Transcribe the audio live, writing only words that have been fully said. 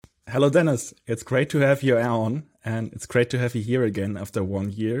Hello, Dennis. It's great to have you on, and it's great to have you here again after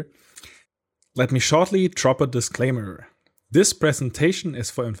 1 year. Let me shortly drop a disclaimer. This presentation is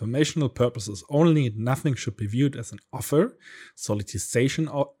for informational purposes only. Nothing should be viewed as an offer, solicitation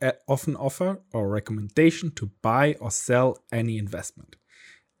of an offer, or recommendation to buy or sell any investment.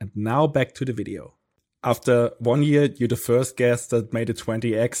 And now back to the video. After 1 year, you're the first guest that made a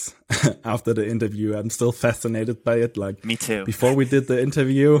 20x after the interview. I'm still fascinated by it. Me too. Before we did the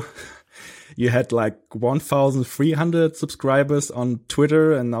interview, you had 1,300 subscribers on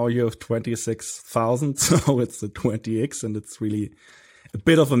Twitter, and now you have 26,000. So it's a 20x, and it's really a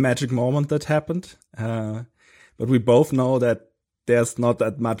bit of a magic moment that happened. But we both know that there's not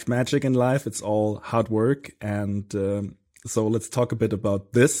that much magic in life. It's all hard work. And so let's talk a bit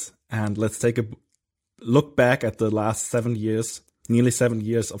about this, and let's take a look back at the last 7 years, nearly 7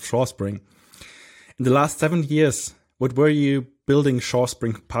 years of ShawSpring. In the last 7 years, what were you building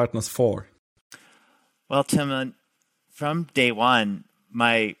ShawSpring Partners for? Well, Tim, from day one,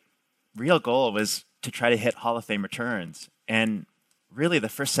 my real goal was to try to hit Hall of Fame returns. And really, the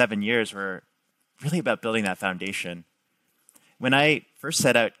first 7 years were really about building that foundation. When I first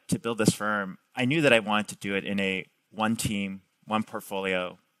set out to build this firm, I knew that I wanted to do it in a one team, one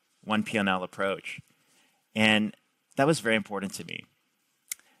portfolio, one P&L approach. And that was very important to me.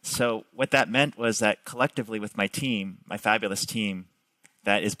 So what that meant was that collectively with my team, my fabulous team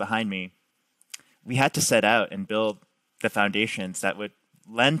that is behind me, we had to set out and build the foundations that would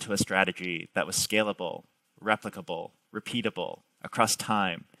lend to a strategy that was scalable, replicable, repeatable across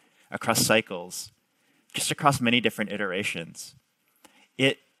time, across cycles, just across many different iterations.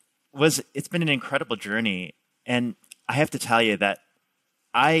 It's been an incredible journey. And I have to tell you that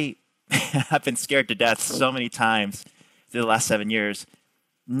I have been scared to death so many times through the last 7 years,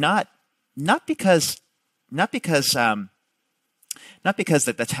 not because the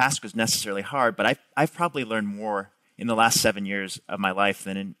task was necessarily hard, but I've probably learned more in the last 7 years of my life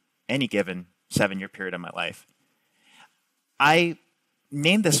than in any given 7-year period of my life. I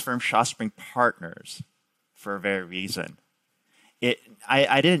named this firm ShawSpring Partners for a very reason.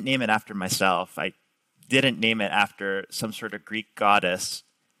 I didn't name it after myself. I didn't name it after some sort of Greek goddess.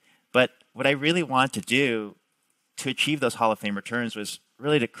 But what I really wanted to do to achieve those Hall of Fame returns was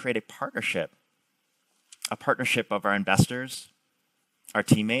really to create a partnership of our investors, our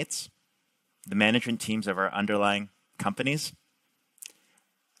teammates, the management teams of our underlying companies.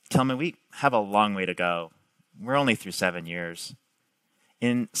 Tillman, we have a long way to go. We're only through 7 years.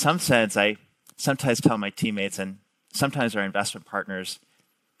 In some sense, I sometimes tell my teammates and sometimes our investment partners,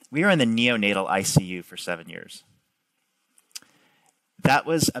 we were in the neonatal ICU for 7 years. That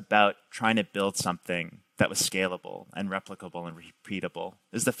was about trying to build something that was scalable and replicable and repeatable.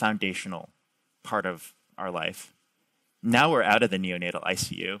 This is the foundational part of our life. Now we're out of the neonatal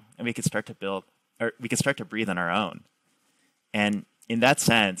ICU, and we can start to breathe on our own. And in that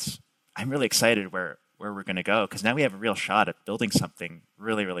sense, I'm really excited where we're going to go, because now we have a real shot at building something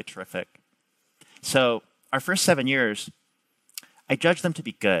really, really terrific. So our first 7 years, I judge them to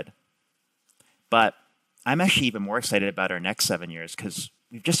be good. But I'm actually even more excited about our next 7 years, because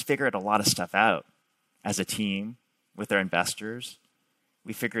we've just figured a lot of stuff out as a team with our investors.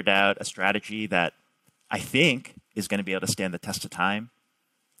 We figured out a strategy that I think is going to be able to stand the test of time.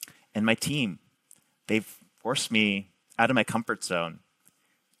 And my team, they've forced me out of my comfort zone,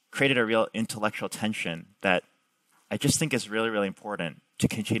 created a real intellectual tension that I just think is really, really important to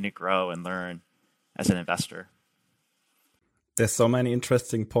continue to grow and learn as an investor. There's so many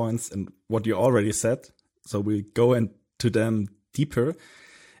interesting points in what you already said. So we'll go into them deeper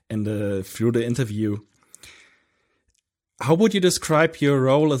through the interview. How would you describe your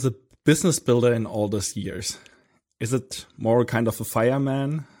role as a business builder in all these years? Is it more kind of a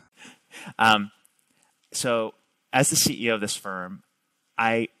fireman? So as the CEO of this firm,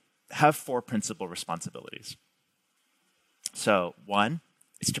 I have 4 principal responsibilities. So 1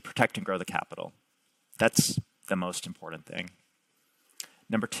 is to protect and grow the capital. That's the most important thing.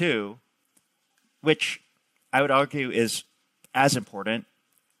 Number 2, which I would argue is as important,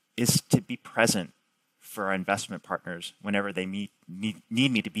 is to be present for our investment partners whenever they need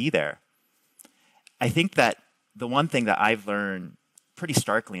me to be there. I think that the one thing that I've learned pretty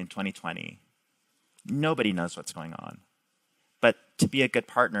starkly in 2020, nobody knows what's going on. But to be a good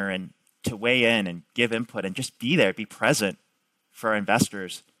partner and to weigh in and give input and just be there, be present for our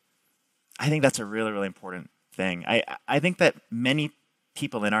investors, I think that's a really, really important thing. I think that many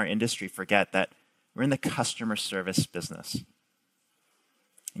people in our industry forget that we're in the customer service business.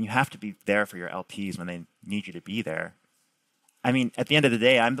 And you have to be there for your LPs when they need you to be there. I mean, at the end of the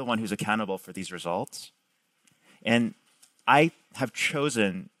day, I'm the one who's accountable for these results. And I have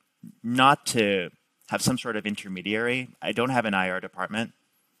chosen not to have some sort of intermediary. I don't have an IR department.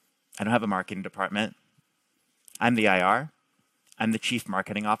 I don't have a marketing department. I'm the IR. I'm the chief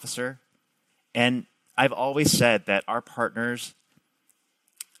marketing officer. And I've always said that our partners,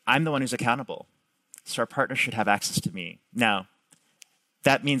 I'm the one who's accountable. So our partners should have access to me. Now,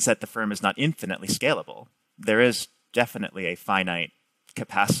 that means that the firm is not infinitely scalable. There is definitely a finite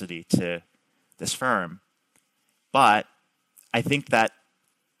capacity to this firm. But I think that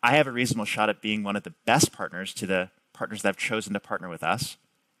I have a reasonable shot at being one of the best partners to the partners that have chosen to partner with us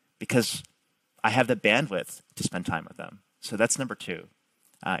because I have the bandwidth to spend time with them. So that's number two,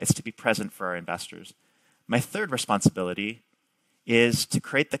 is to be present for our investors. My third responsibility is to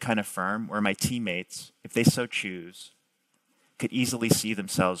create the kind of firm where my teammates, if they so choose, could easily see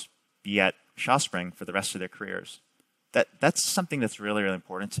themselves be at ShawSpring for the rest of their careers. That's something that's really, really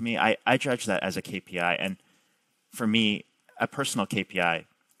important to me. I judge that as a KPI, and for me, a personal KPI.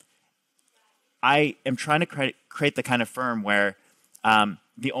 I am trying to create the kind of firm where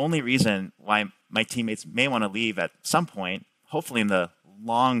the only reason why my teammates may want to leave at some point, hopefully in the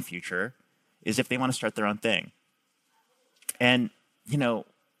long future, is if they want to start their own thing. And, you know,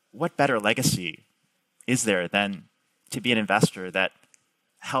 what better legacy is there than to be an investor that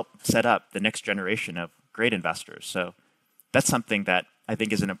helped set up the next generation of great investors? So that's something that I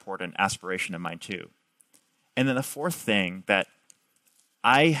think is an important aspiration of mine too. And then the fourth thing that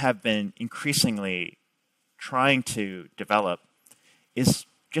I have been increasingly trying to develop is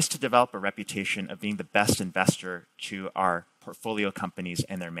just to develop a reputation of being the best investor to our portfolio companies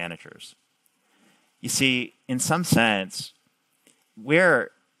and their managers. You see, in some sense,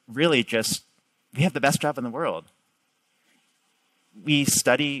 we're really we have the best job in the world. We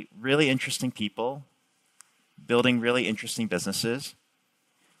study really interesting people, building really interesting businesses,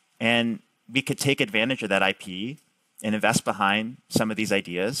 and we could take advantage of that IP and invest behind some of these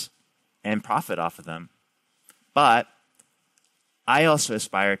ideas and profit off of them. But I also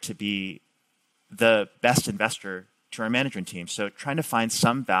aspire to be the best investor to our management team. So trying to find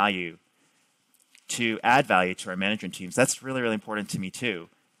some value to add value to our management teams, that's really, really important to me too.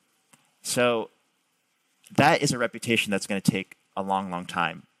 So that is a reputation that's going to take a long, long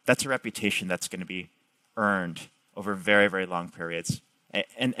time. That's a reputation that's going to be earned over very, very long periods.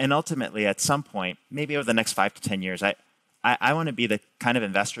 And ultimately, at some point, maybe over the next 5 to 10 years, I want to be the kind of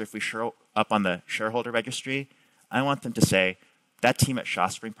investor, if we show up on the shareholder registry, I want them to say, that team at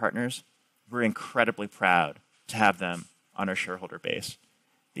ShawSpring Partners, we're incredibly proud to have them on our shareholder base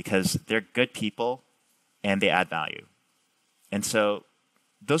because they're good people and they add value. And so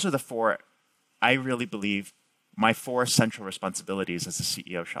those are the four, I really believe, my four central responsibilities as the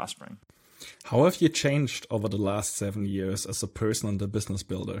CEO of ShawSpring. How have you changed over the last 7 years as a person and a business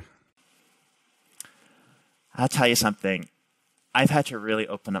builder? I'll tell you something. I've had to really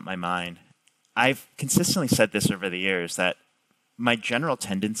open up my mind. I've consistently said this over the years that my general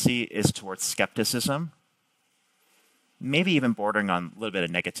tendency is towards skepticism, maybe even bordering on a little bit of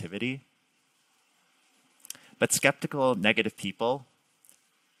negativity. But skeptical, negative people,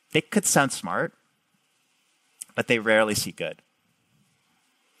 they could sound smart, but they rarely see good.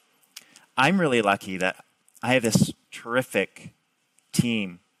 I'm really lucky that I have this terrific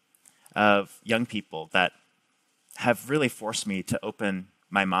team of young people that have really forced me to open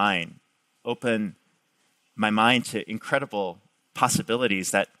my mind to incredible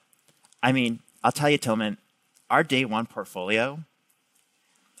possibilities that, I mean, I'll tell you, Tillman, our day one portfolio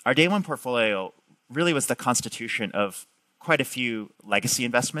really was the constitution of quite a few legacy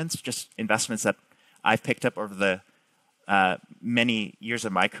investments, just investments that I've picked up over the many years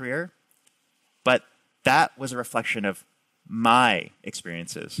of my career. But that was a reflection of my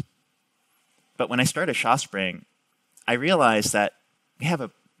experiences. But when I started ShawSpring, I realized that we have a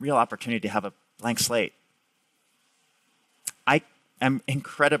real opportunity to have a blank slate. I am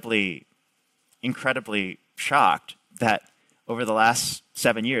incredibly, incredibly shocked that over the last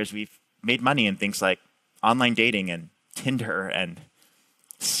 7 years, we've made money in things like online dating and Tinder and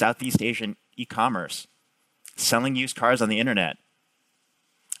Southeast Asian e-commerce, selling used cars on the internet,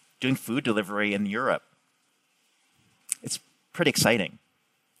 doing food delivery in Europe. It's pretty exciting.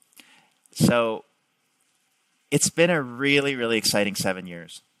 So it's been a really, really exciting 7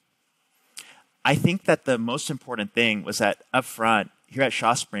 years. I think that the most important thing was that up front, here at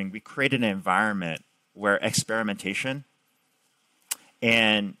ShawSpring, we created an environment where experimentation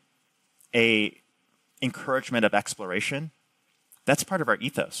and a encouragement of exploration, that's part of our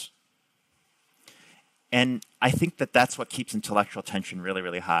ethos. And I think that that's what keeps intellectual tension really,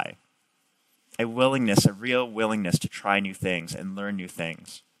 really high. A real willingness to try new things and learn new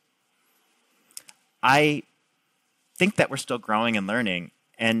things. I think that we're still growing and learning,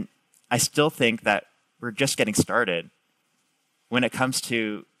 and I still think that we're just getting started when it comes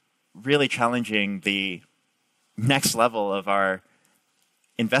to really challenging the next level of our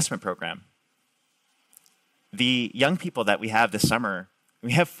investment program. The young people that we have this summer,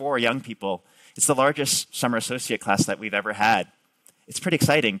 we have 4 young people. It's the largest summer associate class that we've ever had. It's pretty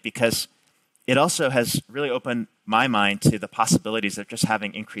exciting because it also has really opened my mind to the possibilities of just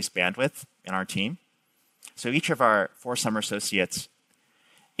having increased bandwidth in our team. So each of our 4 summer associates,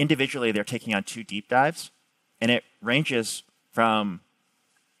 individually, they're taking on 2 deep dives, and it ranges from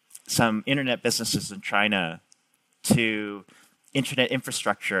some internet businesses in China to internet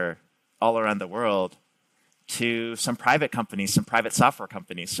infrastructure all around the world, to some private companies, some private software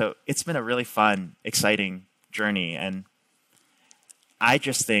companies. So it's been a really fun, exciting journey. And I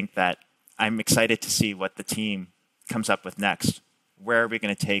just think that I'm excited to see what the team comes up with next. Where are we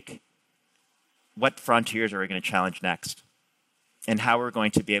going to take, what frontiers are we going to challenge next? And how we're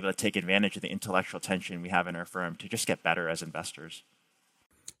going to be able to take advantage of the intellectual tension we have in our firm to just get better as investors.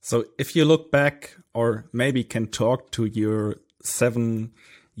 So if you look back, or maybe can talk to your 7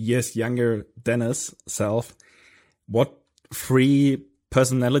 years younger Dennis self, what 3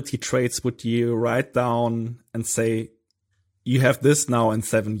 personality traits would you write down and say, you have this now in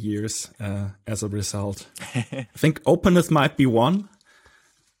 7 years as a result? I think openness might be one.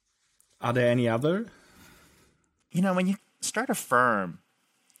 Are there any other? You know, when you start a firm,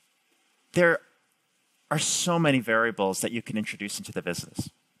 there are so many variables that you can introduce into the business.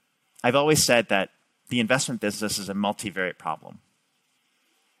 I've always said that the investment business is a multivariate problem.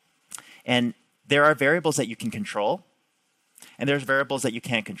 And there are variables that you can control, and there's variables that you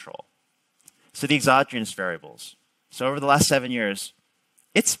can't control. So the exogenous variables. So over the last 7 years,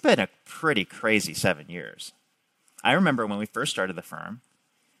 it's been a pretty crazy 7 years. I remember when we first started the firm,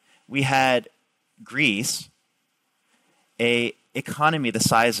 we had Greece, an economy the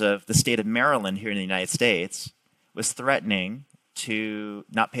size of the state of Maryland here in the United States, was threatening to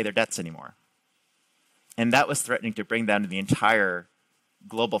not pay their debts anymore. And that was threatening to bring down the entire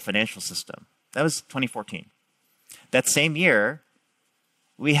global financial system. That was 2014. That same year,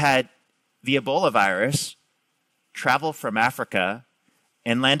 we had the Ebola virus travel from Africa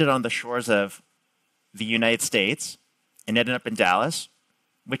and landed on the shores of the United States and ended up in Dallas,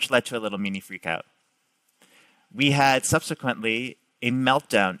 which led to a little mini freakout. We had subsequently a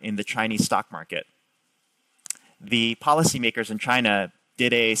meltdown in the Chinese stock market. The policymakers in China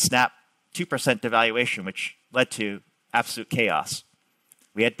did a snap 2% devaluation, which led to absolute chaos.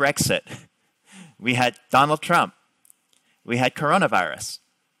 We had Brexit. We had Donald Trump. We had coronavirus.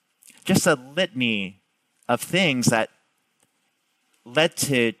 Just a litany of things that led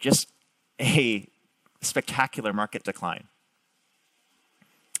to just a spectacular market decline.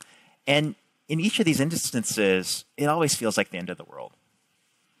 And in each of these instances, it always feels like the end of the world.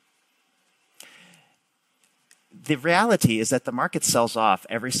 The reality is that the market sells off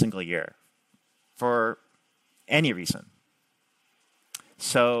every single year for any reason.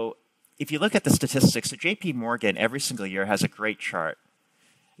 So if you look at the statistics, so JP Morgan every single year has a great chart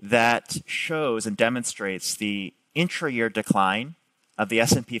that shows and demonstrates the intra-year decline of the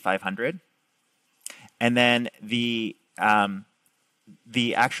S&P 500 and then the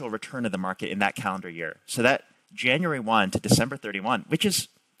actual return of the market in that calendar year. So that January 1 to December 31, which is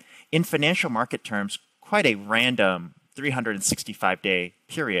in financial market terms quite a random 365-day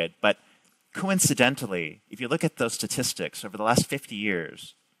period, but coincidentally, if you look at those statistics over the last 50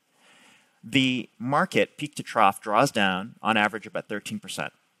 years, the market peak to trough draws down on average about 13%.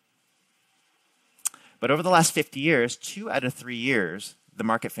 But over the last 50 years, 2 out of 3 years, the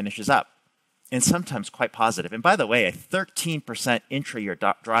market finishes up, and sometimes quite positive. And by the way, a 13% intra-year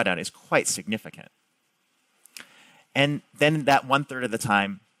drawdown is quite significant. And then that 1/3 of the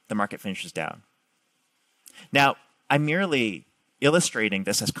time, the market finishes down. Now, I'm merely illustrating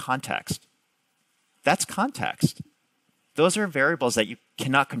this as context. That's context. Those are variables that you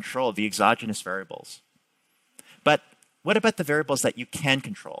cannot control, the exogenous variables. But what about the variables that you can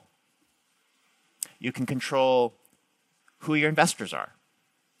control? You can control who your investors are.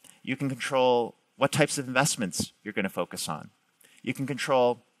 You can control what types of investments you're going to focus on. You can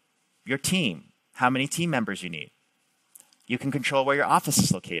control your team, how many team members you need. You can control where your office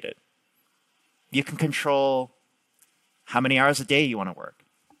is located. You can control how many hours a day you want to work.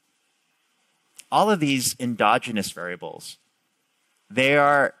 All of these endogenous variables, they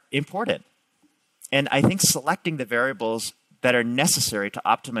are important. And I think selecting the variables that are necessary to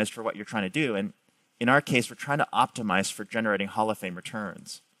optimize for what you're trying to do, and in our case, we're trying to optimize for generating Hall of Fame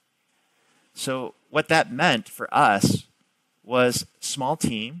returns. So what that meant for us was small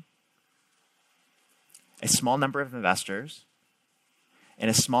team, a small number of investors, and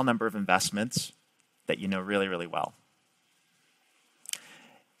a small number of investments that you know really, really well.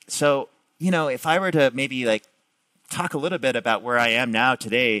 So, if I were to maybe talk a little bit about where I am now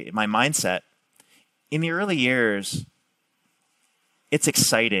today, my mindset, in the early years, it's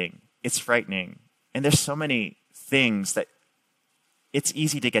exciting, it's frightening, and there's so many things that it's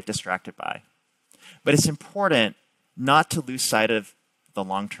easy to get distracted by. But it's important not to lose sight of the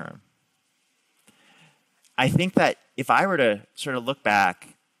long term. I think that if I were to sort of look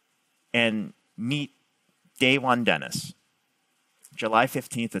back and meet day one Dennis, July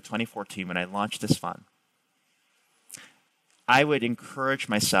 15th of 2014, when I launched this fund, I would encourage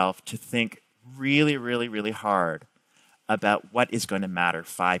myself to think really, really, really hard about what is going to matter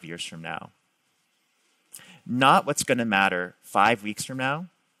 5 years from now. Not what's going to matter 5 weeks from now,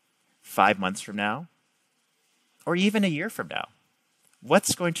 5 months from now, or even a year from now.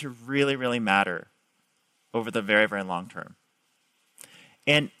 What's going to really, really matter over the very, very long term?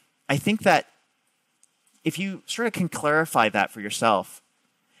 And I think that if you sort of can clarify that for yourself,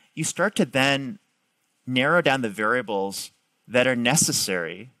 you start to then narrow down the variables that are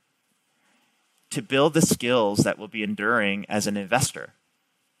necessary to build the skills that will be enduring as an investor,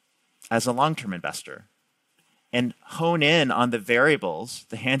 as a long-term investor, and hone in on the variables,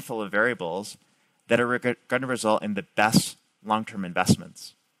 the handful of variables that are going to result in the best long-term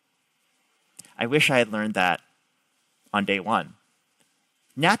investments. I wish I had learned that on day one.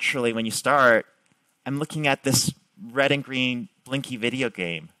 Naturally, when you start, I'm looking at this red and green blinky video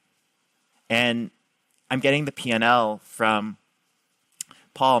game, and I'm getting the P&L from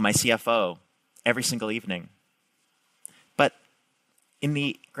Paul, my CFO, every single evening. But in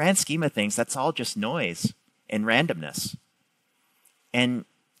the grand scheme of things, that's all just noise and randomness, and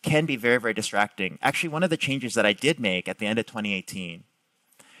can be very, very distracting. Actually, one of the changes that I did make at the end of 2018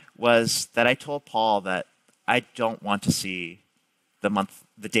 was that I told Paul that I don't want to see the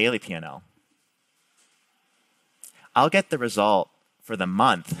daily P&L. I'll get the result for the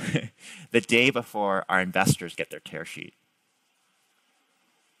month the day before our investors get their tear sheet.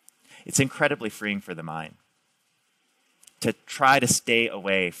 It's incredibly freeing for the mind to try to stay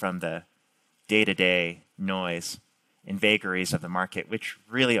away from the day-to-day noise and vagaries of the market, which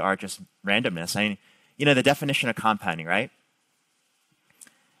really are just randomness. I mean, the definition of compounding, right?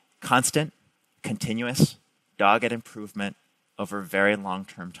 Constant, continuous, dogged improvement over very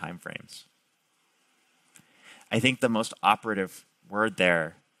long-term time frames. I think the most operative word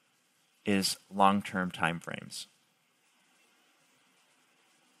there is long-term time frames.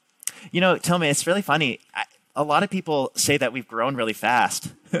 Tillman, it's really funny. A lot of people say that we've grown really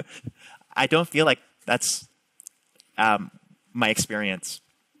fast. I don't feel like that's my experience.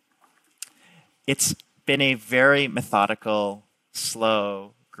 It's been a very methodical,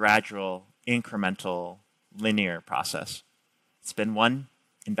 slow, gradual, incremental, linear process. It's been one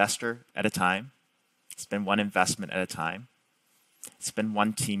investor at a time. It's been one investment at a time. It's been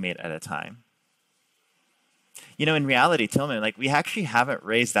one teammate at a time. In reality, Tillman, we actually haven't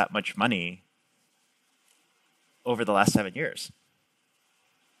raised that much money over the last 7 years.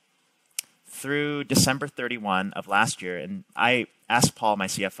 Through December 31 of last year, and I asked Paul, my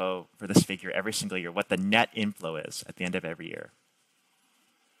CFO, for this figure every single year, what the net inflow is at the end of every year.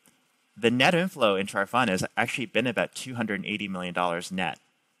 The net inflow into our fund has actually been about $280 million net.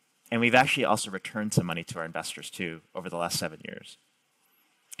 And we've actually also returned some money to our investors, too, over the last 7 years.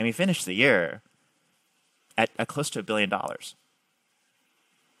 And we finished the year at close to $1 billion.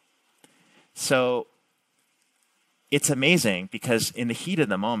 So it's amazing because in the heat of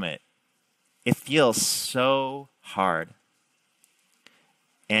the moment, it feels so hard.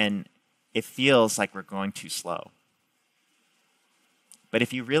 And it feels like we're going too slow. But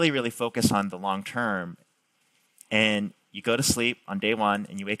if you really, really focus on the long term and you go to sleep on day one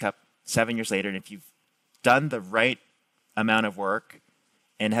and you wake up 7 years later, and if you've done the right amount of work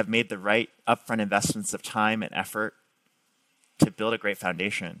and have made the right upfront investments of time and effort to build a great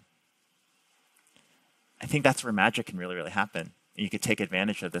foundation, I think that's where magic can really, really happen. And you could take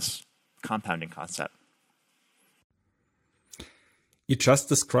advantage of this compounding concept. You just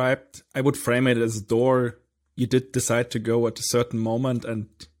described, I would frame it as a door you did decide to go at a certain moment, and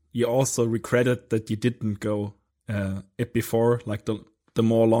you also regretted that you didn't go it before, like the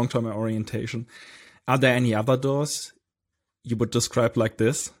more long-term orientation. Are there any other doors you would describe like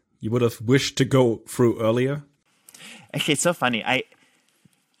this? You would have wished to go through earlier? Actually, it's so funny.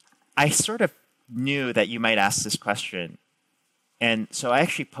 I sort of knew that you might ask this question. And so I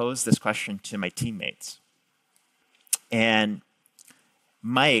actually posed this question to my teammates. And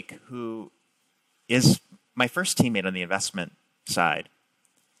Mike, who is my first teammate on the investment side,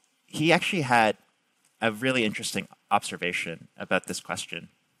 he actually had a really interesting observation about this question.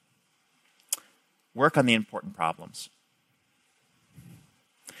 Work on the important problems.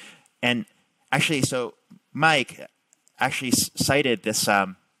 And actually, so Mike actually cited this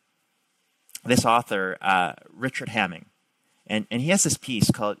this author, Richard Hamming, and he has this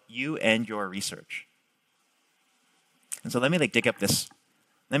piece called "You and Your Research." And so let me dig up this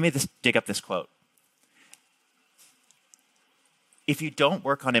quote. If you don't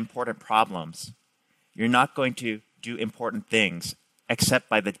work on important problems, you're not going to do important things except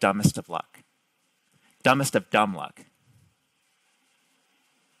by the dumbest of luck. Dumbest of dumb luck.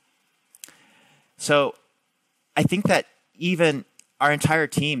 So I think that even our entire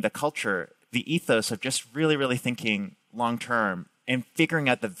team, the culture, the ethos of just really, really thinking long term and figuring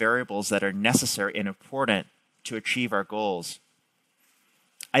out the variables that are necessary and important to achieve our goals,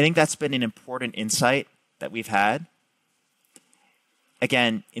 I think that's been an important insight that we've had.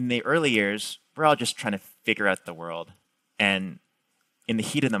 Again, in the early years, we're all just trying to figure out the world. And in the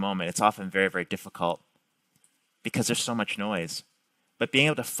heat of the moment, it's often very, very difficult because there's so much noise. But being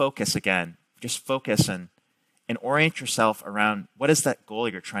able to focus again, just focus and orient yourself around what is that goal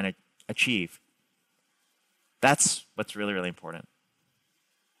you're trying to achieve. That's what's really, really important.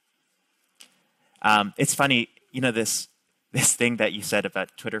 It's funny, this thing that you said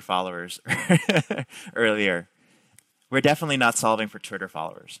about Twitter followers earlier. We're definitely not solving for Twitter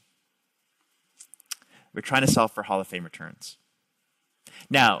followers. We're trying to solve for Hall of Fame returns.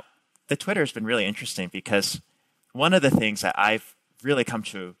 Now, the Twitter has been really interesting because one of the things that I've really come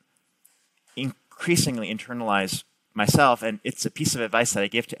to increasingly internalize myself, and it's a piece of advice that I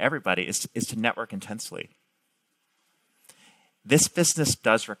give to everybody, is to network intensely. This business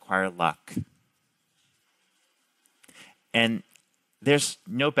does require luck. And there's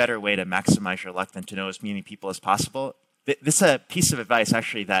no better way to maximize your luck than to know as many people as possible. This is a piece of advice,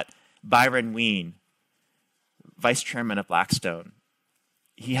 actually, that Byron Wien, vice chairman of Blackstone,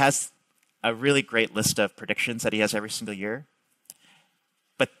 he has a really great list of predictions that he has every single year.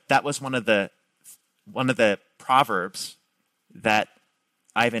 But that was one of the proverbs that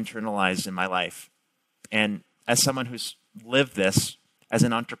I've internalized in my life. And as someone who's lived this as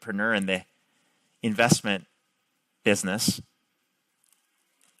an entrepreneur in the investment business,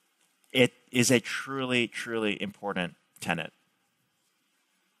 it is a truly, truly important tenet.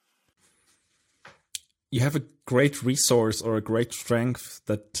 You have a great resource or a great strength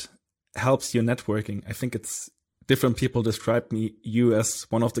that helps you networking. I think it's different people describe you as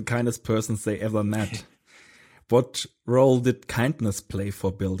one of the kindest persons they ever met. What role did kindness play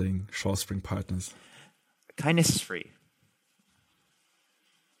for building ShawSpring Partners? Kindness is free.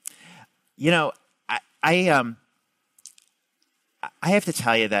 I have to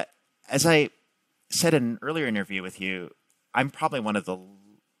tell you that, as I said in an earlier interview with you, I'm probably one of the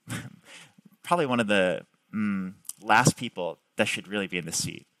last people that should really be in the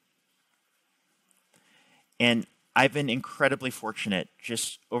seat. And I've been incredibly fortunate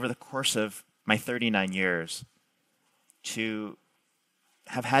just over the course of my 39 years to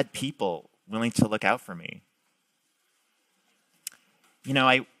have had people willing to look out for me.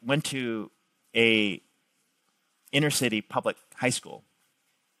 I went to a inner city public high school,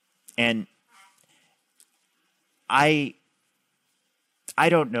 and I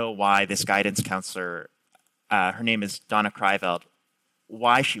don't know why this guidance counselor, her name is Donna Kreiveld,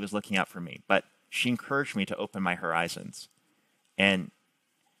 why she was looking out for me, but she encouraged me to open my horizons. And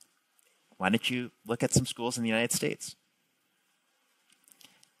why don't you look at some schools in the United States?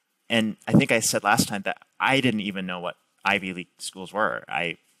 And I think I said last time that I didn't even know what Ivy League schools were.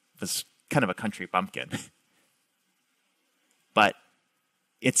 I was kind of a country bumpkin. But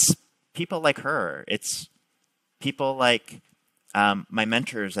it's people like her. It's people like my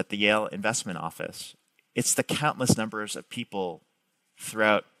mentors at the Yale Investment Office. It's the countless numbers of people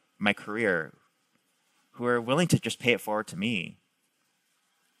throughout my career who are willing to just pay it forward to me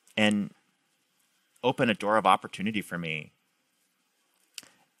and open a door of opportunity for me.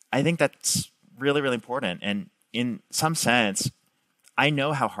 I think that's really, really important. And in some sense, I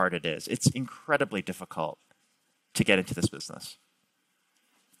know how hard it is. It's incredibly difficult to get into this business.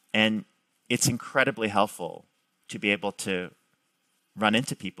 And it's incredibly helpful to be able to run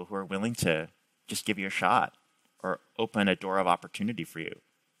into people who are willing to just give you a shot or open a door of opportunity for you.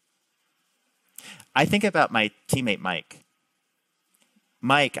 I think about my teammate, Mike.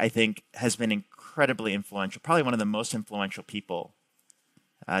 Mike, I think, has been incredibly influential, probably one of the most influential people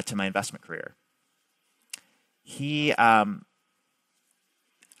to my investment career. I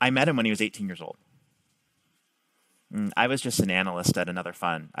met him when he was 18 years old. I was just an analyst at another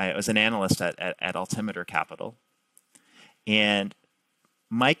fund. I was an analyst at Altimeter Capital. And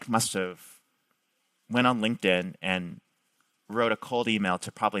Mike must have went on LinkedIn and wrote a cold email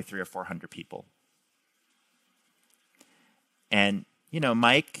to probably 300 or 400 people. And,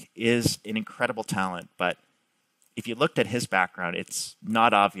 Mike is an incredible talent, but if you looked at his background, it's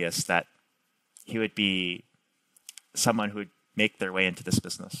not obvious that he would be someone who would make their way into this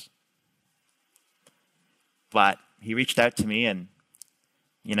business. But he reached out to me and,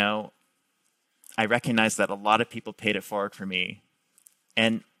 I recognized that a lot of people paid it forward for me.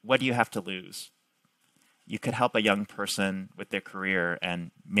 And what do you have to lose? You could help a young person with their career,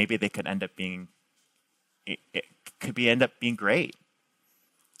 and maybe they could end up being great.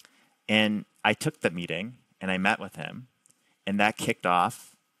 And I took the meeting and I met with him, and that kicked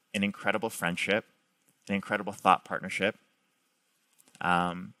off an incredible friendship, an incredible thought partnership.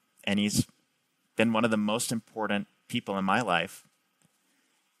 And he's been one of the most important people in my life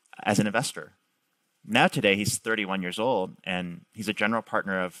as an investor. Now today he's 31 years old and he's a general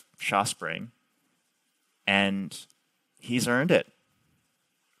partner of ShawSpring, and he's earned it.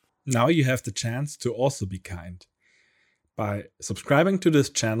 Now you have the chance to also be kind by subscribing to this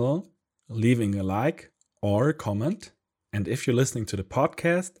channel, leaving a like or a comment. And if you're listening to the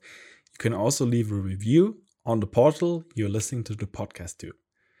podcast, you can also leave a review on the portal you're listening to the podcast to.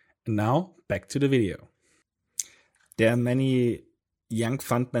 And now back to the video. There are many young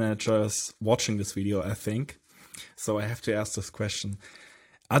fund managers watching this video, I think. So I have to ask this question.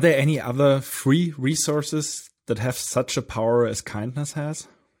 Are there any other free resources that have such a power as kindness has?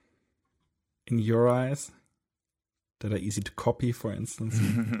 In your eyes? That are easy to copy, for instance?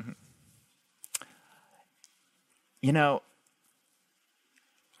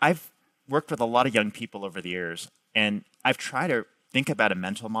 I've worked with a lot of young people over the years, and I've tried to think about a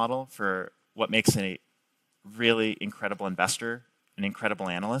mental model for what makes a really incredible investor, an incredible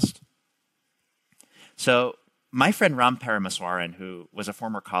analyst. So my friend Ram Paramaswaran, who was a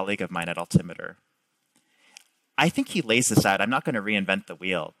former colleague of mine at Altimeter, I think he lays this out. I'm not going to reinvent the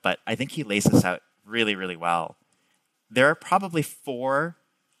wheel, but I think he lays this out really, really well. There are probably 4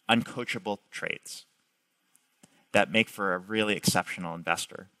 uncoachable traits that make for a really exceptional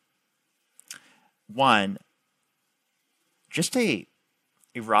investor. 1, just a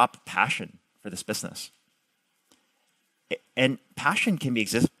raw passion for this business. And passion can be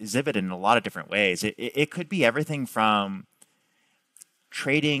exhibited in a lot of different ways. It could be everything from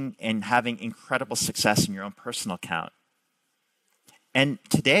trading and having incredible success in your own personal account. And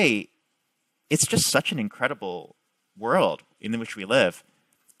today, it's just such an incredible world in which we live.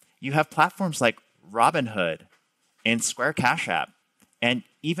 You have platforms like Robinhood and Square Cash App, and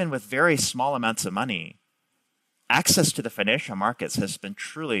even with very small amounts of money, access to the financial markets has been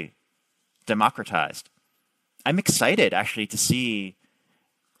truly democratized. I'm excited actually to see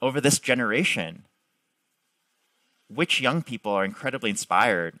over this generation which young people are incredibly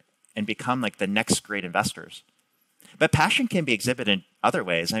inspired and become like the next great investors. But passion can be exhibited in other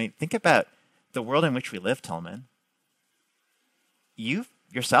ways. I mean, think about the world in which we live, Tillman. You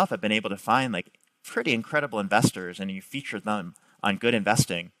yourself have been able to find like pretty incredible investors, and you feature them on Good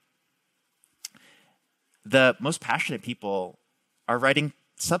Investing. The most passionate people are writing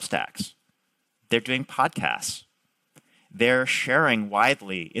Substacks. They're doing podcasts. They're sharing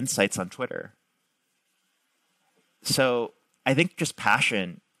widely insights on Twitter. So I think just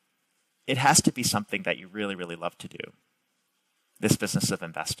passion, it has to be something that you really, really love to do, this business of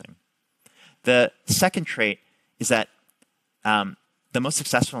investing. The second trait is that the most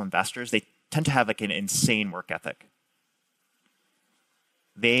successful investors, they tend to have like an insane work ethic.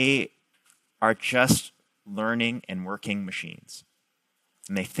 They are just learning and working machines.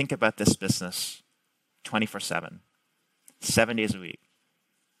 And they think about this business 24/7, 7 days a week.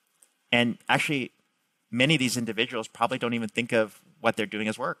 And actually, many of these individuals probably don't even think of what they're doing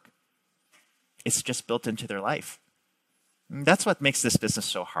as work. It's just built into their life. And that's what makes this business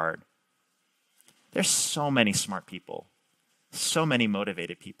so hard. There's so many smart people, so many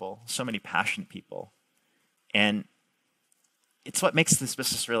motivated people, so many passionate people. And it's what makes this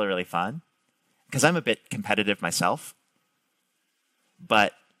business really, really fun. Because I'm a bit competitive myself.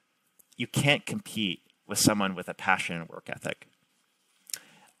 But you can't compete with someone with a passion and work ethic.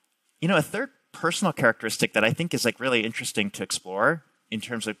 A third personal characteristic that I think is like really interesting to explore in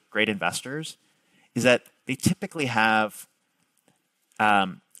terms of great investors is that they typically have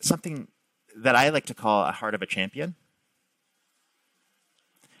something that I like to call a heart of a champion.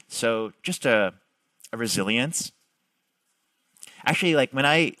 So just a resilience. Actually, like when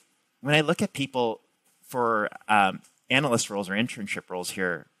I look at people for analyst roles or internship roles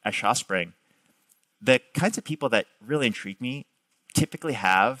here at ShawSpring, the kinds of people that really intrigue me typically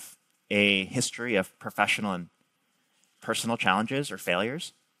have a history of professional and personal challenges or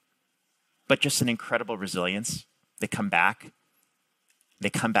failures. but just an incredible resilience. They come back. They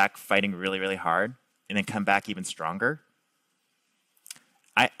come back fighting really, really hard, and then come back even stronger.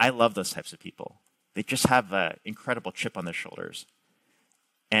 I love those types of people. They just have an incredible chip on their shoulders.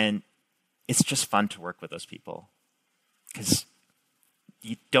 And it's just fun to work with those people because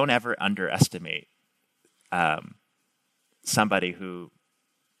you don't ever underestimate somebody who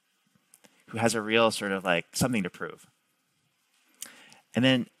has a real sort of like something to prove. And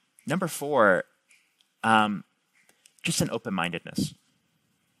then number 4, just an open-mindedness.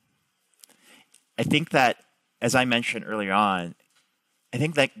 I think that, as I mentioned earlier on, I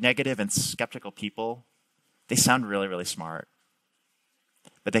think that negative and skeptical people, they sound really, really smart,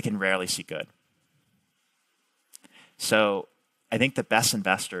 but they can rarely see good. So I think the best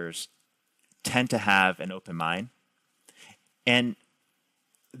investors tend to have an open mind, and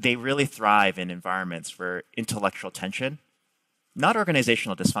they really thrive in environments where intellectual tension, not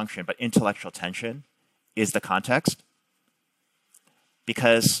organizational dysfunction, but intellectual tension is the context,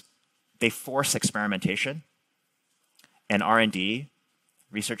 because they force experimentation and R&D,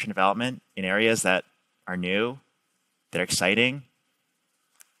 research and development, in areas that are new, that are exciting,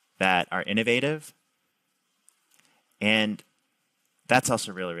 that are innovative. And that's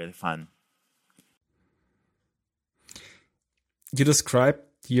also really, really fun. You described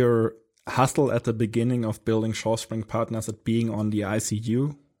your hustle at the beginning of building ShawSpring Partners at being on the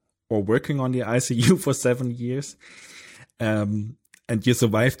ICU or working on the ICU for 7 years. And you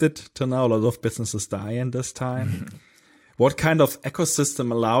survived it till now. A lot of businesses die in this time. What kind of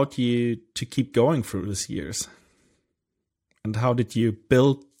ecosystem allowed you to keep going through these years? And how did you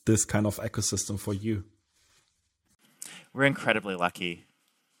build this kind of ecosystem for you? We're incredibly lucky.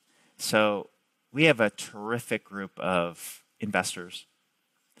 So we have a terrific group of investors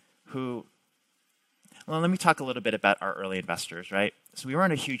who, well, let me talk a little bit about our early investors, right? So we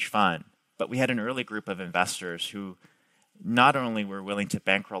weren't a huge fund, but we had an early group of investors who not only were willing to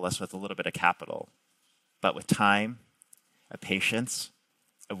bankroll us with a little bit of capital, but with time, a patience,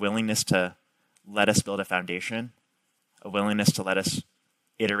 a willingness to let us build a foundation, a willingness to let us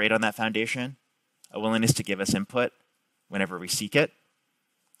iterate on that foundation, a willingness to give us input whenever we seek it.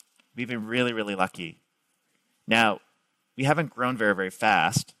 We've been really, really lucky. Now, we haven't grown very, very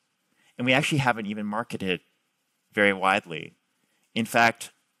fast, and we actually haven't even marketed very widely. In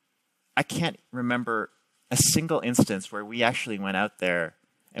fact, I can't remember a single instance where we actually went out there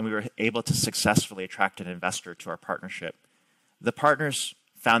and we were able to successfully attract an investor to our partnership. The partners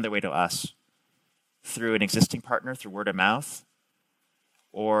found their way to us through an existing partner, through word of mouth,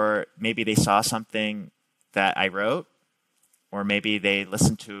 or maybe they saw something that I wrote, or maybe they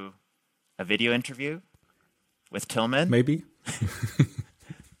listened to a video interview with Tillman. Maybe.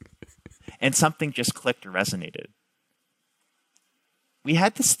 And something just clicked or resonated. We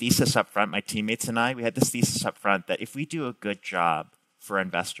had this thesis up front, my teammates and I, we had this thesis up front that if we do a good job for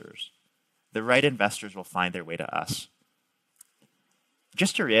investors, the right investors will find their way to us.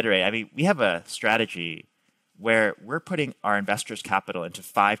 Just to reiterate, I mean, we have a strategy where we're putting our investors' capital into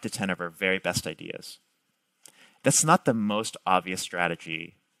 5 to 10 of our very best ideas. That's not the most obvious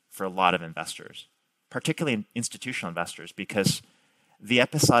strategy for a lot of investors, particularly institutional investors, because the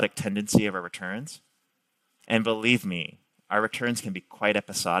episodic tendency of our returns, and believe me, our returns can be quite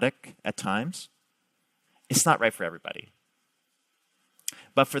episodic at times, it's not right for everybody.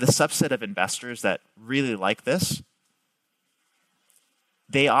 But for the subset of investors that really like this,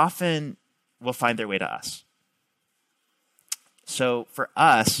 they often will find their way to us. So for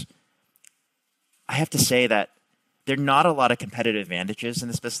us, I have to say that there are not a lot of competitive advantages in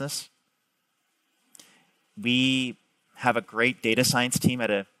this business. We have a great data science team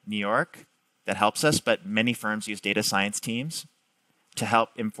out of New York that helps us, but many firms use data science teams to help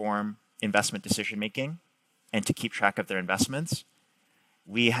inform investment decision making and to keep track of their investments.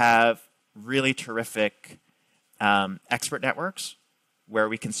 We have really terrific expert networks where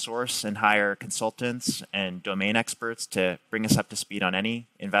we can source and hire consultants and domain experts to bring us up to speed on any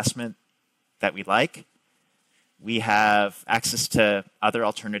investment that we like. We have access to other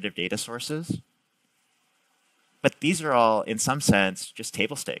alternative data sources. But these are all, in some sense, just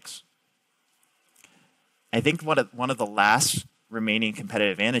table stakes. I think one of the last remaining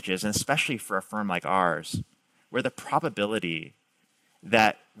competitive advantages, and especially for a firm like ours, where the probability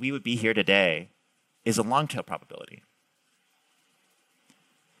that we would be here today is a long-tail probability.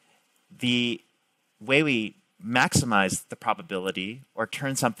 The way we maximize the probability or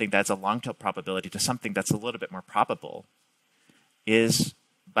turn something that's a long-tail probability to something that's a little bit more probable is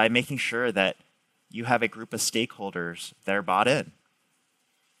by making sure that you have a group of stakeholders that are bought in,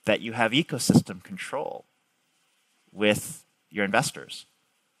 that you have ecosystem control with your investors.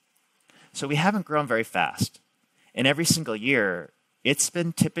 So we haven't grown very fast. And every single year, it's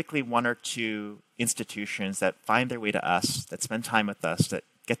been typically one or two institutions that find their way to us, that spend time with us, that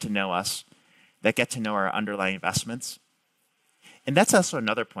get to know us, that get to know our underlying investments. And that's also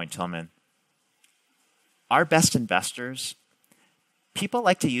another point, Tillman. Our best investors, people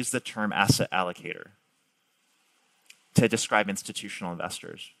like to use the term asset allocator to describe institutional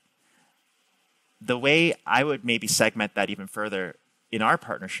investors. The way I would maybe segment that even further in our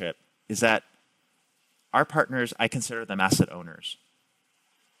partnership is that our partners, I consider them asset owners.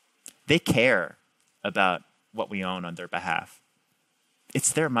 They care about what we own on their behalf.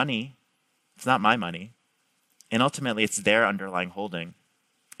 It's their money. It's not my money. And ultimately, it's their underlying holding.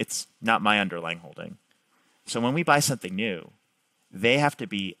 It's not my underlying holding. So when we buy something new, they have to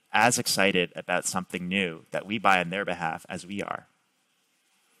be as excited about something new that we buy on their behalf as we are.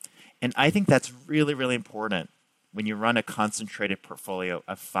 And I think that's really, really important when you run a concentrated portfolio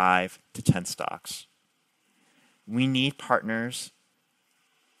of 5 to 10 stocks. We need partners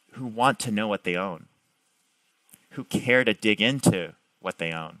who want to know what they own, who care to dig into what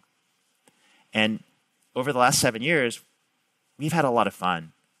they own. And over the last 7 years, we've had a lot of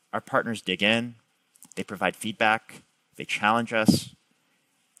fun. Our partners dig in, they provide feedback, they challenge us,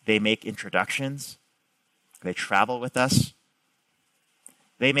 they make introductions, they travel with us,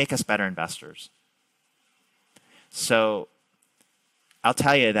 they make us better investors. So I'll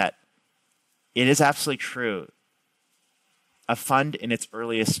tell you that it is absolutely true. A fund in its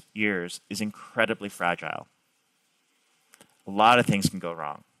earliest years is incredibly fragile. A lot of things can go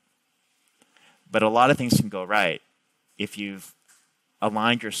wrong. But a lot of things can go right if you've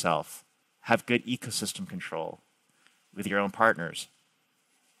aligned yourself, have good ecosystem control with your own partners,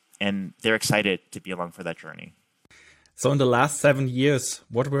 and they're excited to be along for that journey. So in the last 7 years,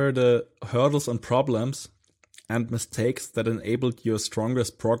 what were the hurdles and problems and mistakes that enabled your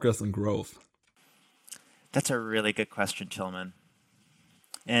strongest progress and growth? That's a really good question, Tillman.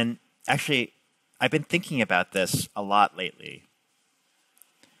 And actually, I've been thinking about this a lot lately.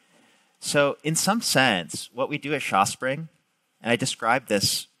 So in some sense, what we do at ShawSpring, and I described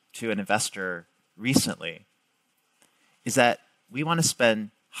this to an investor recently, is that we want to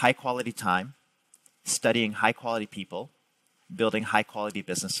spend high-quality time studying high-quality people, building high-quality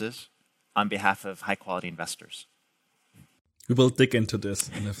businesses on behalf of high-quality investors. We will dig into this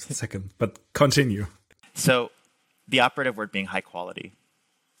in a second, but continue. So the operative word being high quality.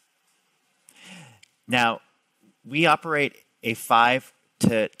 Now, we operate a 5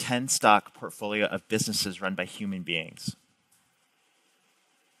 to 10 stock portfolio of businesses run by human beings.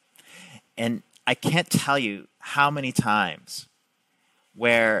 And I can't tell you how many times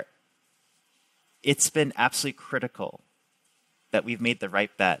where it's been absolutely critical that we've made the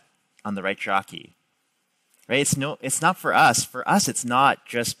right bet on the right jockey. Right? It's not for us. For us, it's not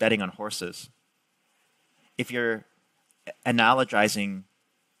just betting on horses. If you're analogizing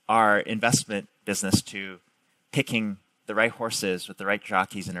our investment business to picking the right horses with the right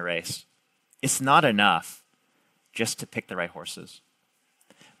jockeys in a race, it's not enough just to pick the right horses.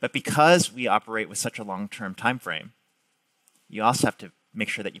 But because we operate with such a long-term time frame, you also have to make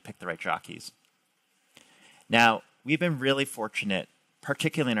sure that you pick the right jockeys. Now, we've been really fortunate,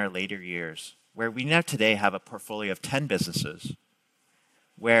 particularly in our later years, where we now today have a portfolio of 10 businesses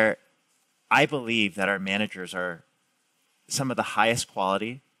where I believe that our managers are some of the highest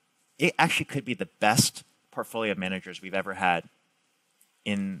quality. It actually could be the best portfolio of managers we've ever had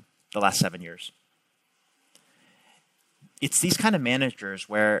in the last 7 years. It's these kind of managers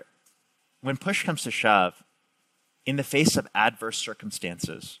where when push comes to shove, in the face of adverse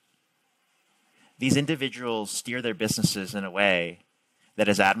circumstances, these individuals steer their businesses in a way that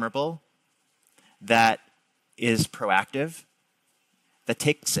is admirable, that is proactive, that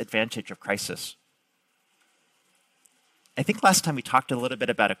takes advantage of crisis. I think last time we talked a little bit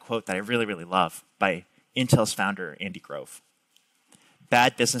about a quote that I really, really love by Intel's founder, Andy Grove.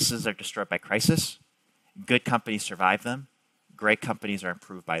 Bad businesses are destroyed by crisis. Good companies survive them. Great companies are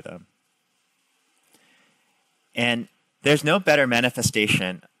improved by them. And there's no better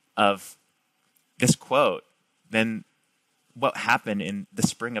manifestation of this quote than what happened in the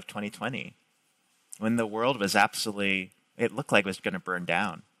spring of 2020, when the world was absolutely, it looked like it was going to burn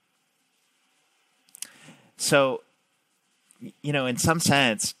down. So, in some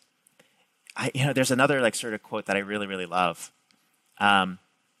sense, there's another sort of quote that I really, really love. It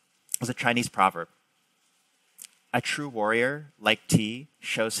was a Chinese proverb. A true warrior, like tea,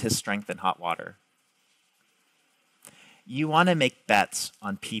 shows his strength in hot water. You want to make bets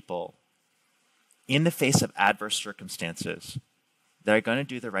on people in the face of adverse circumstances that are going to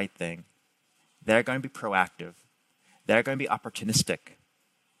do the right thing. They're going to be proactive. They're going to be opportunistic.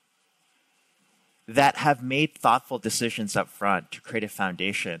 that have made thoughtful decisions up front to create a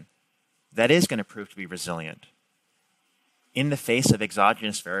foundation that is going to prove to be resilient in the face of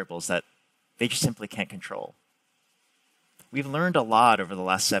exogenous variables that they just simply can't control. We've learned a lot over the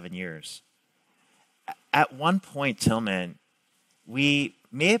last 7 years. At one point, Tillman, we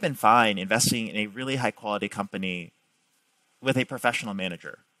may have been fine investing in a really high-quality company with a professional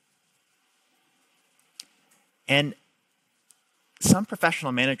manager. And some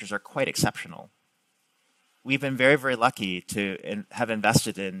professional managers are quite exceptional. We've been very, very lucky to have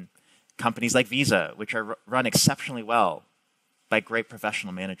invested in companies like Visa, which are run exceptionally well by great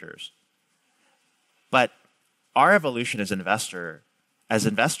professional managers. But our evolution as investors,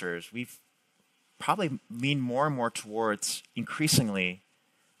 we've probably leaned more and more increasingly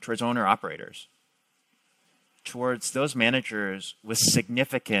towards owner-operators, towards those managers with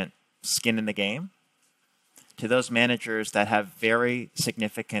significant skin in the game, to those managers that have very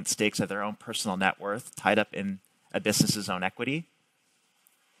significant stakes of their own personal net worth tied up in a business's own equity.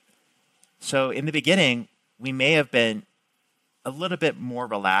 So in the beginning, we may have been a little bit more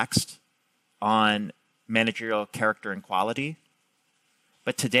relaxed on managerial character and quality.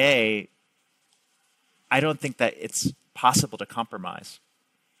 But today, I don't think that it's possible to compromise.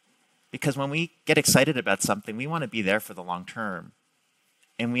 Because when we get excited about something, we want to be there for the long term.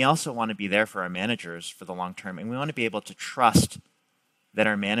 And we also want to be there for our managers for the long term. And we want to be able to trust that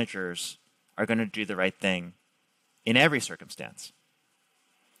our managers are going to do the right thing in every circumstance.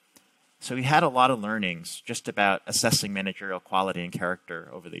 So we had a lot of learnings just about assessing managerial quality and character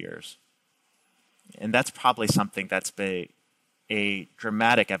over the years. And that's probably something that's been a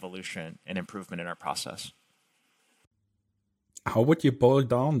dramatic evolution and improvement in our process. How would you boil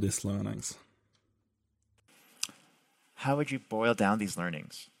down these learnings? How would you boil down these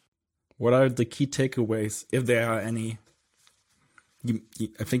learnings? What are the key takeaways, if there are any?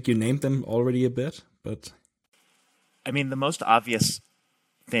 I think you named them already a bit, but... I mean, the most obvious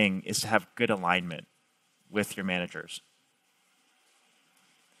thing is to have good alignment with your managers.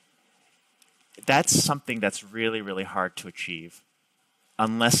 That's something that's really, really hard to achieve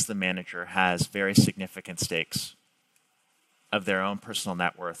unless the manager has very significant stakes of their own personal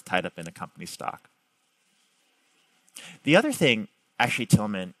net worth tied up in a company stock. The other thing, actually,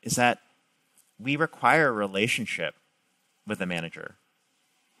 Tillman, is that we require a relationship with the manager.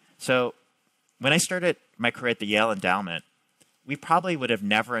 So when I started my career at the Yale Endowment, we probably would have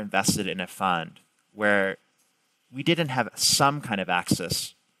never invested in a fund where we didn't have some kind of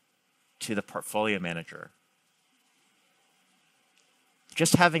access to the portfolio manager.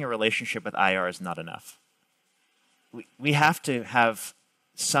 Just having a relationship with IR is not enough. We have to have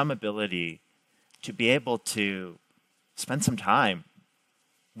some ability to be able to spend some time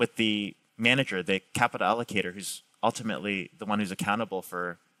with the manager, the capital allocator, who's ultimately the one who's accountable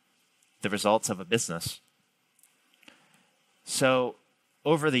for the results of a business. So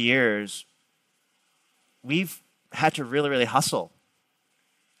over the years, we've had to really, really hustle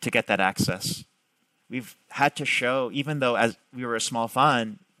to get that access. We've had to show, even though as we were a small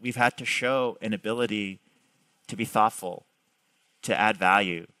fund, we've had to show an ability to be thoughtful, to add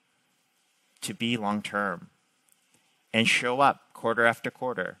value, to be long-term, and show up quarter after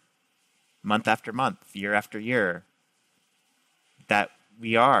quarter, month after month, year after year, that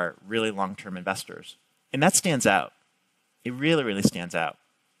we are really long-term investors. And that stands out. It really, really stands out.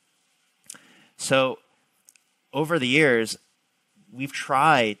 So over the years, we've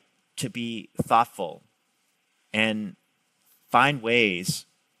tried to be thoughtful and find ways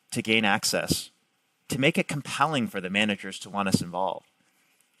to gain access, to make it compelling for the managers to want us involved.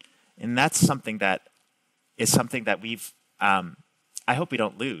 And that's something that we've, I hope we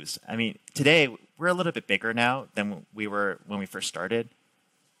don't lose. I mean, today we're a little bit bigger now than we were when we first started.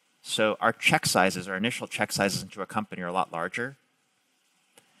 So our check sizes, our initial check sizes into a company are a lot larger.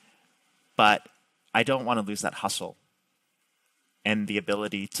 But I don't want to lose that hustle and the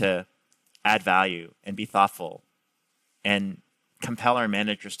ability to add value and be thoughtful and compel our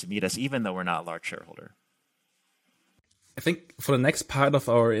managers to meet us, even though we're not a large shareholder. I think for the next part of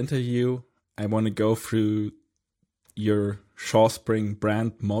our interview, I want to go through your ShawSpring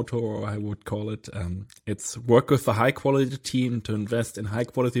brand motto, or I would call it. It's work with a high quality team to invest in high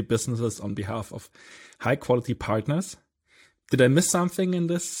quality businesses on behalf of high quality partners. Did I miss something in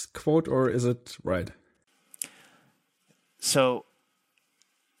this quote, or is it right? So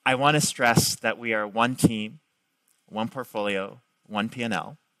I want to stress that we are one team, one portfolio, one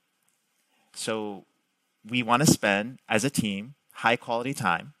P&L. So we want to spend, as a team, high quality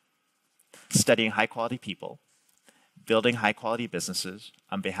time studying high quality people, building high quality businesses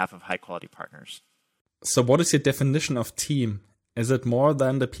on behalf of high quality partners. So what is your definition of team? Is it more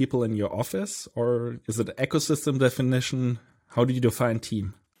than the people in your office, or is it ecosystem definition? How do you define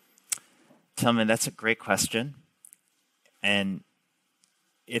team? Tillman, that's a great question. And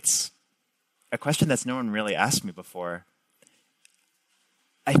it's a question that's no one really asked me before.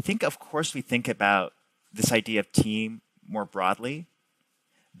 I think, of course, we think about this idea of team more broadly.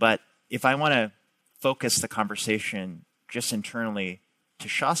 But if I want to focus the conversation just internally to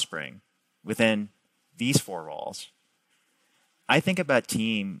ShawSpring within these four roles, I think about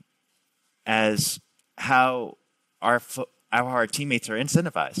team as how our teammates are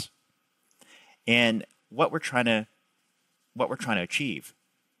incentivized and what we're trying to achieve.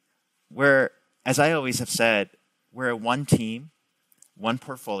 We're, as I always have said, we're a one team, one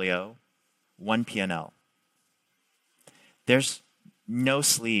portfolio, one P&L. There's no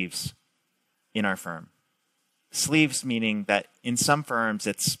sleeves in our firm. Sleeves meaning that in some firms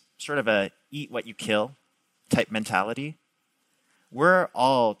it's sort of a eat what you kill type mentality. We're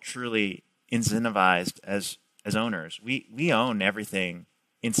all truly incentivized as owners. We own everything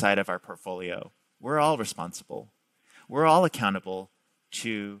inside of our portfolio. We're all responsible. We're all accountable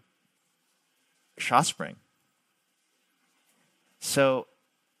to ShawSpring. So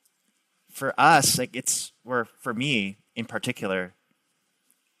for us, for me in particular,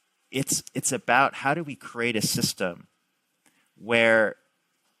 it's about how do we create a system where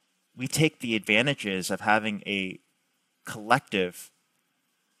we take the advantages of having a collective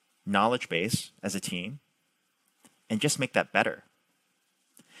knowledge base as a team and just make that better.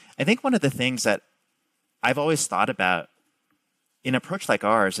 I think one of the things that I've always thought about in an approach like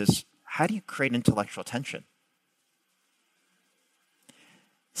ours is how do you create intellectual tension?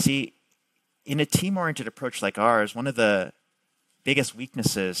 See, in a team-oriented approach like ours, one of the biggest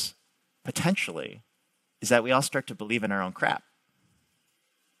weaknesses potentially is that we all start to believe in our own crap.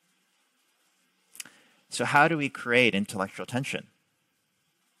 So how do we create intellectual tension?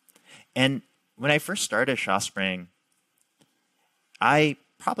 And when I first started ShawSpring, I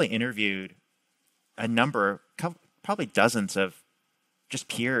probably interviewed probably dozens of just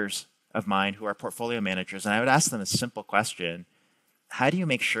peers of mine who are portfolio managers, and I would ask them a simple question: how do you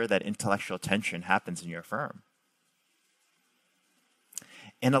make sure that intellectual tension happens in your firm?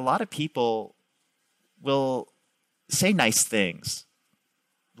 And a lot of people will say nice things,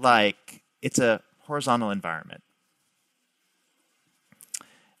 like it's a horizontal environment.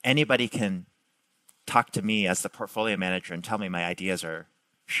 Anybody can talk to me as the portfolio manager and tell me my ideas are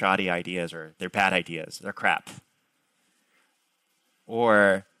shoddy ideas or they're bad ideas, they're crap.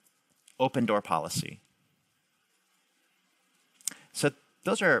 Or open door policy. So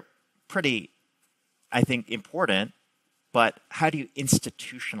those are pretty, I think, important, but how do you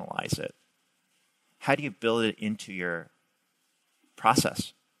institutionalize it? How do you build it into your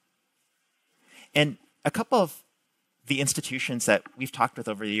process? And a couple of the institutions that we've talked with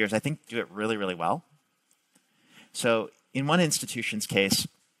over the years, I think, do it really, really well. So in one institution's case,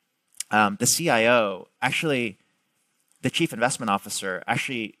 the CIO, actually, the chief investment officer,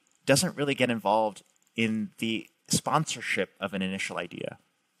 actually doesn't really get involved in the sponsorship of an initial idea.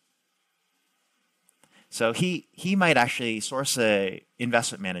 So he might actually source a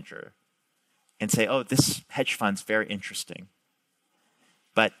investment manager and say, oh, this hedge fund's very interesting.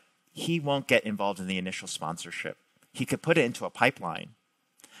 But he won't get involved in the initial sponsorship. He could put it into a pipeline,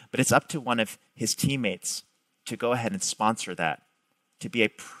 but it's up to one of his teammates to go ahead and sponsor that, to be a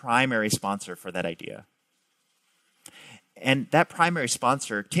primary sponsor for that idea. And that primary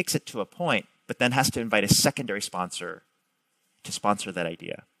sponsor takes it to a point, but then has to invite a secondary sponsor to sponsor that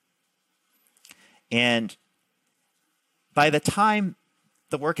idea. And by the time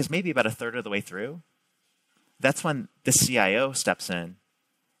the work is maybe about a third of the way through, that's when the CIO steps in,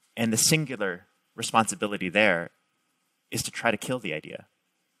 and the singular responsibility there is to try to kill the idea.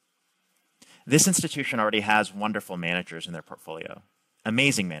 This institution already has wonderful managers in their portfolio,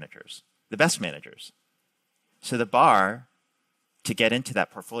 amazing managers, the best managers. So the bar to get into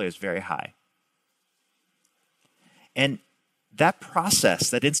that portfolio is very high. And that process,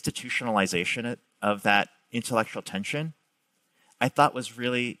 that institutionalization of that intellectual tension, I thought was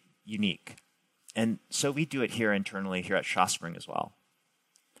really unique. And so we do it here internally here at ShawSpring as well.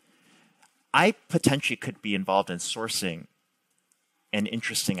 I potentially could be involved in sourcing an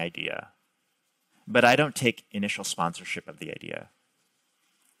interesting idea, but I don't take initial sponsorship of the idea.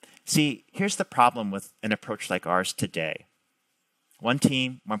 See, here's the problem with an approach like ours today. One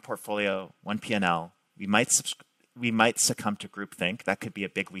team, one portfolio, one P&L. We might succumb to groupthink. That could be a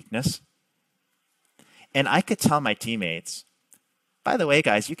big weakness. And I could tell my teammates, by the way,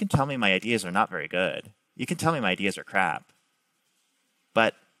 guys, you can tell me my ideas are not very good. You can tell me my ideas are crap.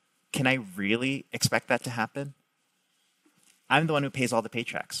 But can I really expect that to happen? I'm the one who pays all the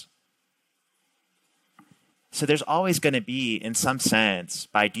paychecks. So there's always going to be, in some sense,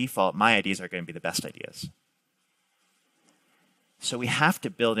 by default, my ideas are going to be the best ideas. So we have to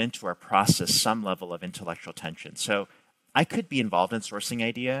build into our process some level of intellectual tension. So I could be involved in sourcing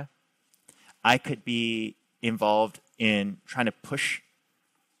idea. I could be involved in trying to push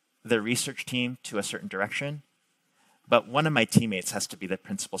the research team to a certain direction. But one of my teammates has to be the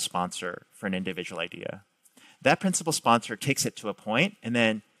principal sponsor for an individual idea. That principal sponsor takes it to a point, and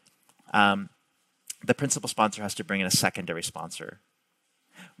then the principal sponsor has to bring in a secondary sponsor.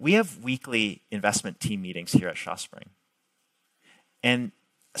 We have weekly investment team meetings here at ShawSpring. And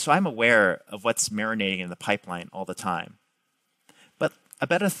so I'm aware of what's marinating in the pipeline all the time. But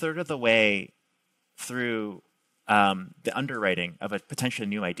about a third of the way through the underwriting of a potentially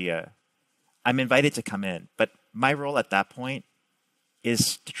new idea, I'm invited to come in. But my role at that point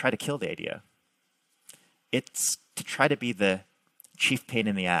is to try to kill the idea. It's to try to be the chief pain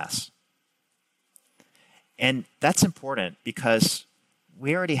in the ass. And that's important because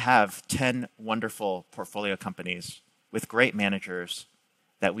we already have 10 wonderful portfolio companies with great managers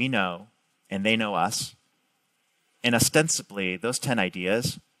that we know and they know us. And ostensibly, those 10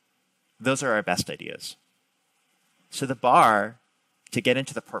 ideas, those are our best ideas. So the bar to get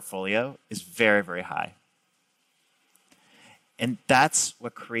into the portfolio is very, very high. And that's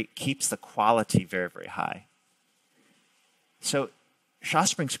what keeps the quality very, very high. So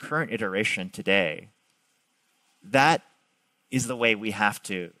ShawSpring's current iteration today, that is the way we have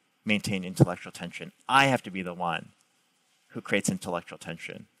to maintain intellectual tension. I have to be the one who creates intellectual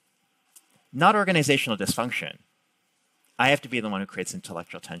tension. Not organizational dysfunction. I have to be the one who creates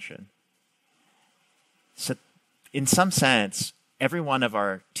intellectual tension. So in some sense, every one of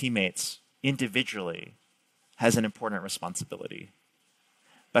our teammates individually has an important responsibility.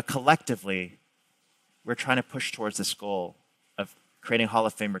 But collectively, we're trying to push towards this goal of creating Hall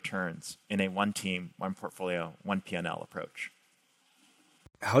of Fame returns in a one team, one portfolio, one P&L approach.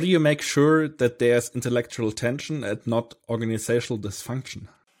 How do you make sure that there's intellectual tension and not organizational dysfunction?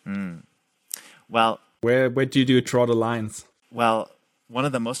 Well, where do you draw the lines? Well, one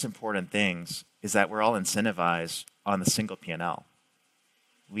of the most important things is that we're all incentivized on the single P&L.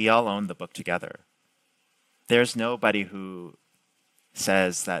 We all own the book together. There's nobody who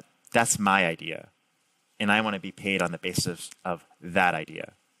says that that's my idea and I want to be paid on the basis of that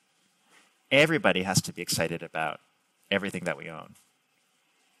idea. Everybody has to be excited about everything that we own.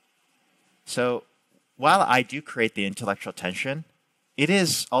 So while I do create the intellectual tension, it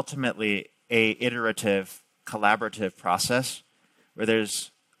is ultimately a iterative, collaborative process where there's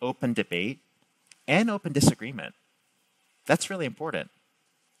open debate and open disagreement. That's really important.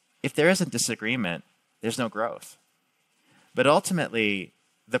 If there isn't disagreement, there's no growth. But ultimately,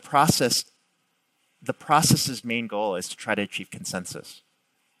 the process's main goal is to try to achieve consensus.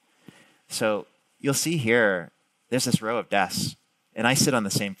 So you'll see here, there's this row of desks, and I sit on the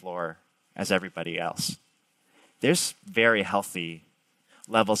same floor as everybody else. There's very healthy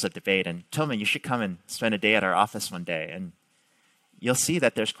levels of debate. And Tillman, you should come and spend a day at our office one day, and you'll see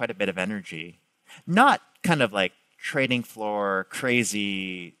that there's quite a bit of energy. Not kind of like trading floor,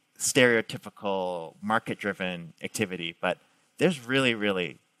 crazy, stereotypical, market-driven activity, but there's really,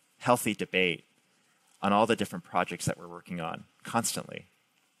 really healthy debate on all the different projects that we're working on constantly.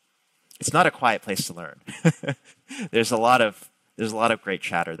 It's not a quiet place to learn. There's a lot of great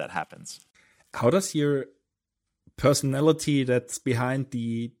chatter that happens. How does your personality that's behind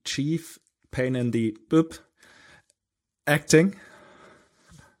the chief pain in the boop acting,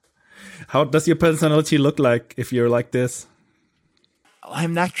 how does your personality look like if you're like this?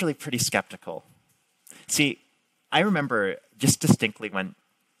 I'm naturally pretty skeptical. See, I remember just distinctly when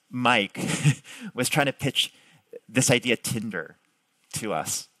Mike was trying to pitch this idea Tinder to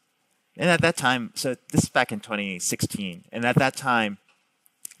us. And at that time, so this is back in 2016, and at that time,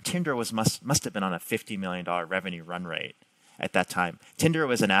 Tinder must have been on a $50 million revenue run rate at that time. Tinder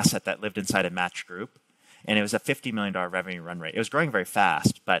was an asset that lived inside a Match Group, and it was a $50 million revenue run rate. It was growing very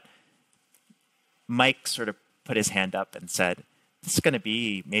fast, but Mike sort of put his hand up and said, this is going to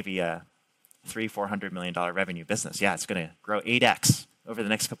be maybe a $300-400 million revenue business. Yeah, it's going to grow 8x over the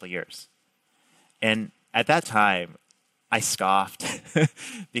next couple of years. And at that time, I scoffed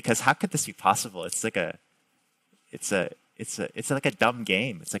because how could this be possible? It's like it's like a dumb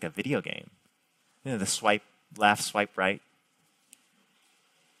game. It's like a video game. You know, the swipe left, swipe right.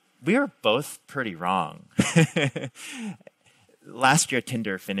 We were both pretty wrong. Last year,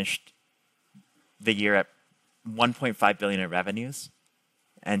 Tinder finished the year at 1.5 billion in revenues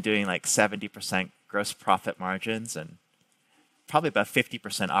and doing like 70% gross profit margins and probably about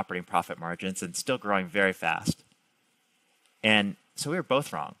 50% operating profit margins and still growing very fast. And so we were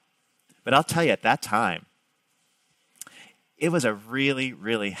both wrong. But I'll tell you, at that time, it was a really,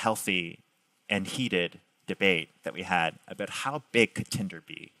 really healthy and heated debate that we had about how big could Tinder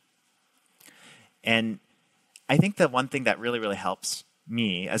be. And I think the one thing that really, really helps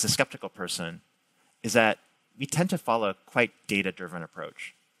me as a skeptical person is that we tend to follow a quite data-driven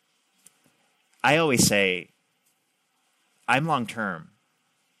approach. I always say, I'm long-term,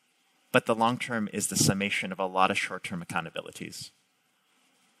 but the long-term is the summation of a lot of short-term accountabilities.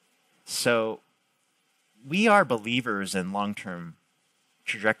 So we are believers in long-term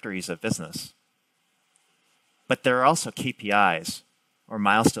trajectories of business, but there are also KPIs or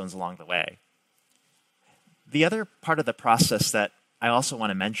milestones along the way. The other part of the process that I also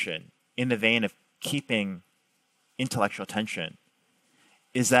want to mention, in the vein of keeping intellectual tension,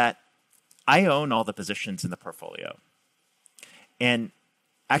 is that I own all the positions in the portfolio. And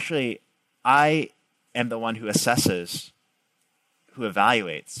actually, I am the one who assesses, who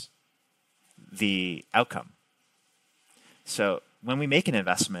evaluates the outcome. So when we make an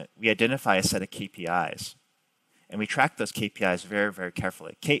investment, we identify a set of KPIs, and we track those KPIs very, very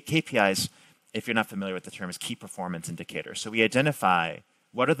carefully. KPIs, if you're not familiar with the term, is key performance indicators. So we identify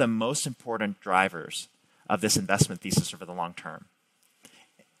what are the most important drivers of this investment thesis over the long term.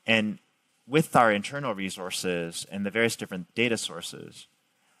 And with our internal resources and the various different data sources,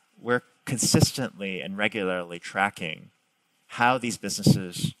 we're consistently and regularly tracking how these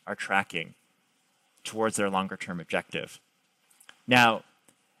businesses are tracking towards their longer term objective. Now,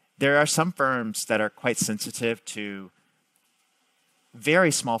 there are some firms that are quite sensitive to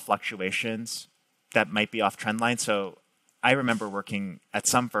very small fluctuations that might be off trend line. So I remember working at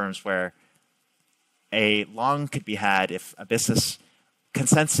some firms where a long could be had if a business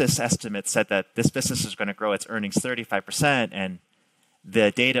consensus estimate said that this business is going to grow its earnings 35%, and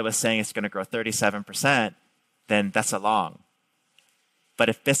the data was saying it's going to grow 37%, then that's a long. But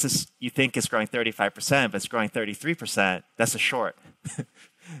if business you think is growing 35%, but it's growing 33%, that's a short.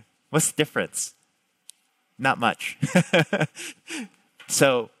 What's the difference? Not much.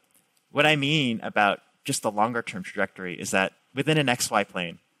 So what I mean about just the longer term trajectory is that within an XY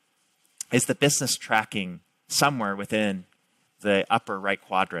plane, is the business tracking somewhere within the upper right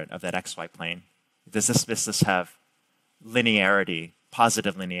quadrant of that XY plane? Does this business have linearity,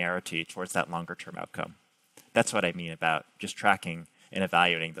 positive linearity towards that longer term outcome? That's what I mean about just tracking and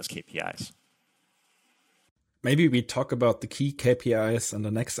evaluating those KPIs. Maybe we talk about the key KPIs in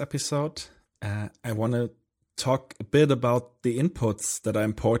the next episode. I want to talk a bit about the inputs that are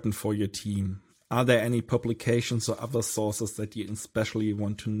important for your team. Are there any publications or other sources that you especially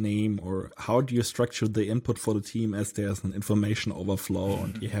want to name, or how do you structure the input for the team as there's an information overflow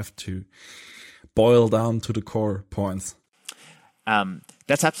and you have to boil down to the core points?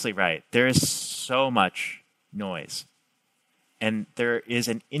 That's absolutely right. There is so much noise, and there is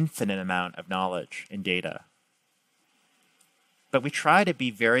an infinite amount of knowledge and data. But we try to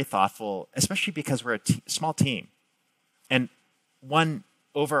be very thoughtful, especially because we're a small team. And one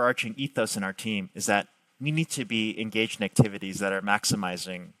overarching ethos in our team is that we need to be engaged in activities that are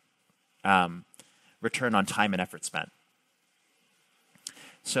maximizing return on time and effort spent.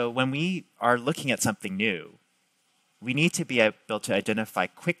 So when we are looking at something new, we need to be able to identify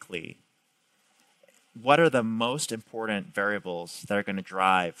quickly what are the most important variables that are going to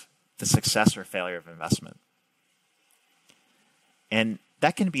drive the success or failure of investment. And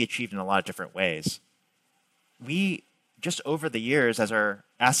that can be achieved in a lot of different ways. We, just over the years, as our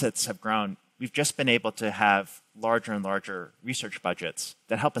assets have grown, we've just been able to have larger and larger research budgets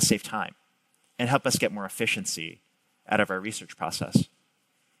that help us save time and help us get more efficiency out of our research process.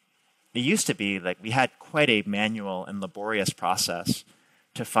 It used to be like we had quite a manual and laborious process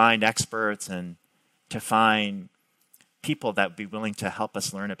to find experts and to find people that would be willing to help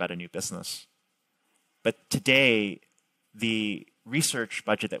us learn about a new business. But today, the research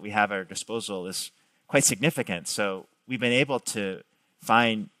budget that we have at our disposal is quite significant. So we've been able to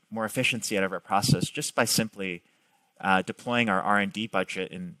find more efficiency out of our process just by simply deploying our R&D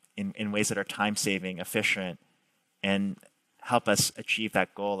budget in ways that are time-saving, efficient, and help us achieve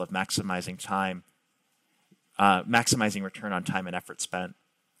that goal of maximizing time, maximizing return on time and effort spent.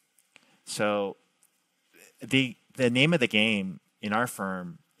 So the name of the game in our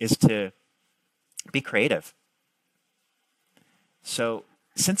firm is to be creative. So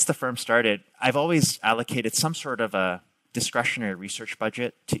since the firm started, I've always allocated some sort of a discretionary research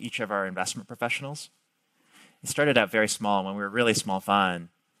budget to each of our investment professionals. It started out very small. When we were a really small fund,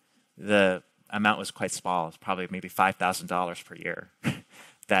 the amount was quite small. It's probably maybe $5,000 per year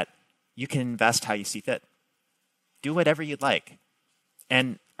that you can invest how you see fit. Do whatever you'd like.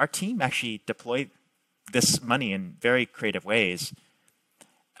 And our team actually deployed this money in very creative ways.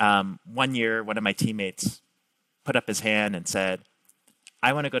 One year, one of my teammates put up his hand and said,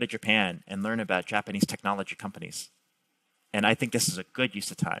 I want to go to Japan and learn about Japanese technology companies. And I think this is a good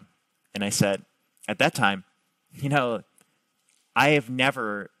use of time. And I said, at that time, I have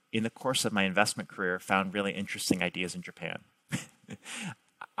never, in the course of my investment career, found really interesting ideas in Japan.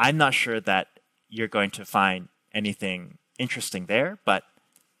 I'm not sure that you're going to find anything interesting there, but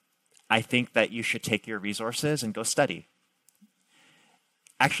I think that you should take your resources and go study.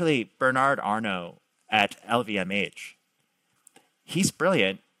 Actually, Bernard Arnault at LVMH, he's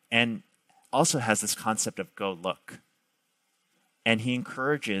brilliant and also has this concept of go look. And he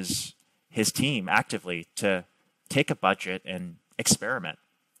encourages his team actively to take a budget and experiment.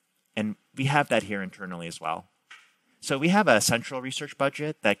 And we have that here internally as well. So we have a central research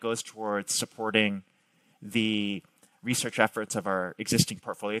budget that goes towards supporting the research efforts of our existing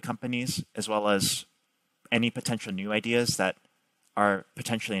portfolio companies, as well as any potential new ideas that are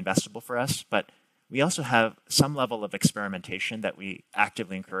potentially investable for us. But we also have some level of experimentation that we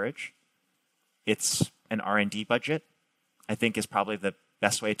actively encourage. It's an R&D budget, I think, is probably the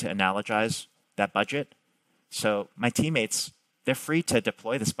best way to analogize that budget. So my teammates, they're free to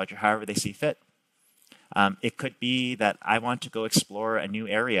deploy this budget however they see fit. It could be that I want to go explore a new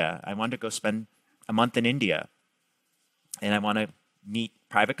area. I want to go spend a month in India. And I want to meet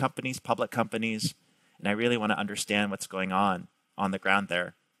private companies, public companies, and I really want to understand what's going on the ground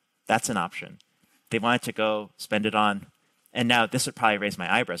there. That's an option. They wanted to go spend it on, and now this would probably raise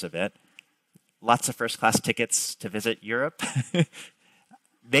my eyebrows a bit, lots of first-class tickets to visit Europe.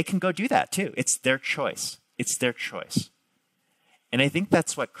 They can go do that too. It's their choice. It's their choice. And I think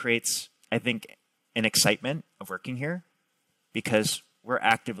that's what creates, an excitement of working here, because we're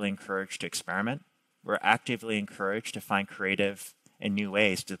actively encouraged to experiment. We're actively encouraged to find creative and new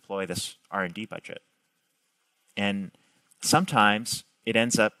ways to deploy this R&D budget. And sometimes it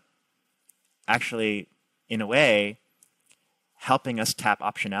ends up actually, in a way, helping us tap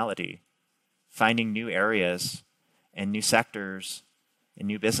optionality, finding new areas and new sectors and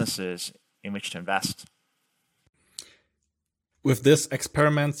new businesses in which to invest. With this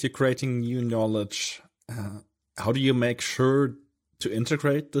experiments, you're creating new knowledge. How do you make sure to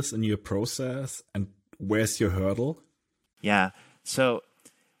integrate this in your process, and where's your hurdle? Yeah. So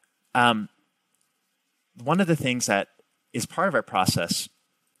one of the things that is part of our process,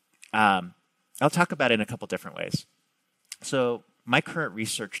 I'll talk about it in a couple different ways. So my current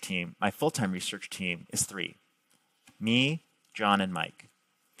research team, my full-time research team, is 3. Me, John, and Mike.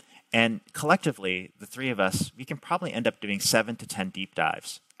 And collectively, the 3 of us, we can probably end up doing 7 to 10 deep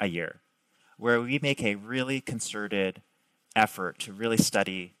dives a year, where we make a really concerted effort to really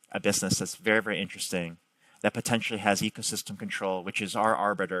study a business that's very, very interesting, that potentially has ecosystem control, which is our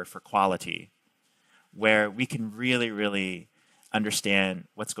arbiter for quality, where we can really, really understand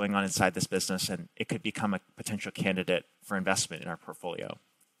what's going on inside this business, and it could become a potential candidate for investment in our portfolio.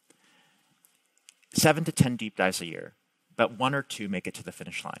 7 to 10 deep dives a year, but 1 or 2 make it to the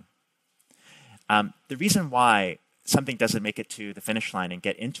finish line. The reason why something doesn't make it to the finish line and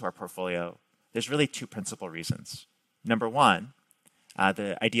get into our portfolio, there's really 2 principal reasons. Number 1,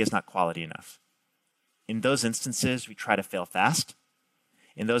 the idea is not quality enough. In those instances, we try to fail fast.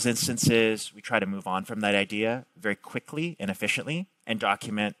 In those instances, we try to move on from that idea very quickly and efficiently and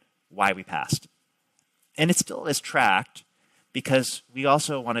document why we passed. And it still is tracked, because we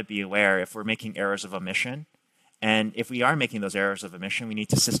also want to be aware if we're making errors of omission. And if we are making those errors of omission, we need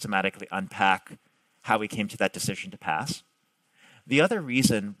to systematically unpack how we came to that decision to pass. The other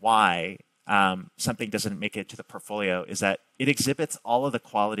reason why something doesn't make it to the portfolio is that it exhibits all of the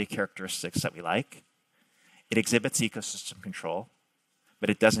quality characteristics that we like. It exhibits ecosystem control,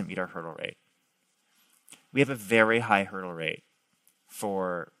 but it doesn't meet our hurdle rate. We have a very high hurdle rate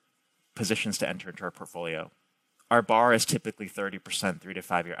for positions to enter into our portfolio. Our bar is typically 30% 3 to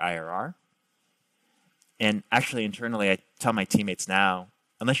 5 year IRR. And actually, internally, I tell my teammates now,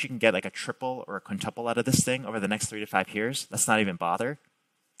 unless you can get like a triple or a quintuple out of this thing over the next 3 to 5 years, let's not even bother.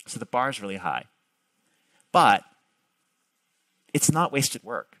 So the bar is really high. But it's not wasted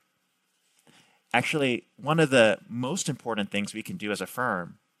work. Actually, one of the most important things we can do as a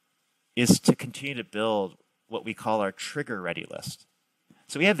firm is to continue to build what we call our trigger-ready list.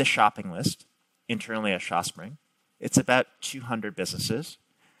 So we have the shopping list internally at ShawSpring. It's about 200 businesses,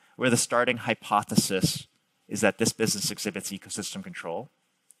 where the starting hypothesis is that this business exhibits ecosystem control.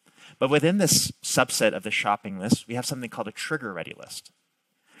 But within this subset of the shopping list, we have something called a trigger-ready list.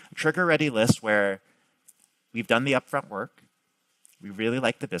 A trigger-ready list where we've done the upfront work, we really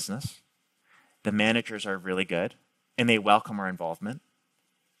like the business, the managers are really good, and they welcome our involvement.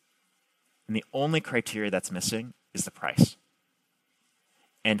 And the only criteria that's missing is the price.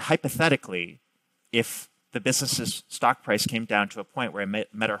 And hypothetically, if the business's stock price came down to a point where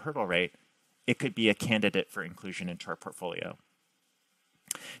it met our hurdle rate, it could be a candidate for inclusion into our portfolio.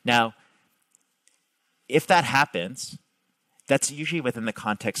 Now, if that happens, that's usually within the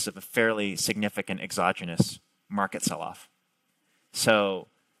context of a fairly significant exogenous market sell-off. So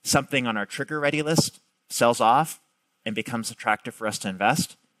something on our trigger-ready list sells off and becomes attractive for us to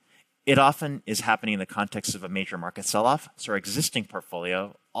invest. It often is happening in the context of a major market sell-off, so our existing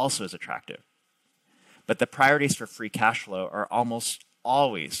portfolio also is attractive. But the priorities for free cash flow are almost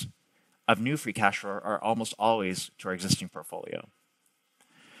always, of new free cash flow, are almost always to our existing portfolio.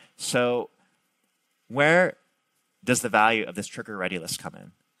 So where does the value of this trigger-ready list come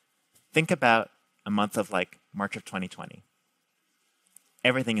in? Think about a month of like March of 2020.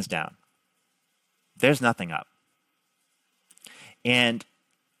 Everything is down. There's nothing up. And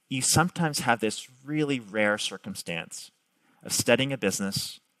you sometimes have this really rare circumstance of studying a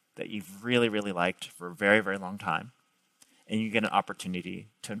business that you've really, really liked for a very, very long time, and you get an opportunity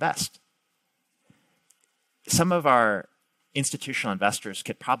to invest. Some of our institutional investors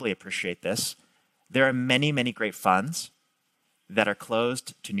could probably appreciate this. There are many, many great funds that are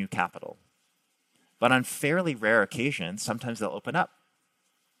closed to new capital. But on fairly rare occasions, sometimes they'll open up.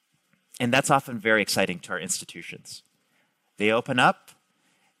 And that's often very exciting to our institutions. They open up,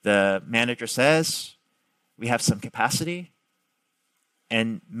 the manager says, we have some capacity,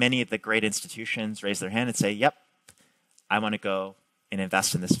 and many of the great institutions raise their hand and say, yep, I want to go and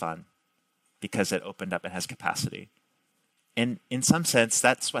invest in this fund because it opened up and has capacity. And in some sense,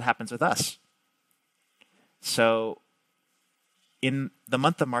 that's what happens with us. So in the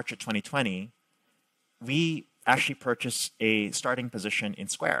month of March of 2020, we actually purchased a starting position in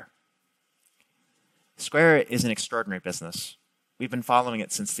Square. Square is an extraordinary business. We've been following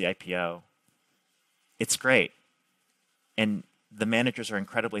it since the IPO. It's great. And the managers are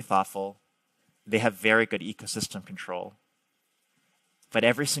incredibly thoughtful. They have very good ecosystem control. But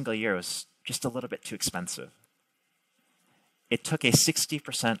every single year was just a little bit too expensive. It took a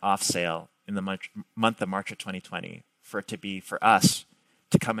 60% off sale in the month of March of 2020 for it to be, for us,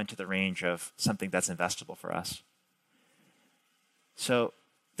 to come into the range of something that's investable for us. So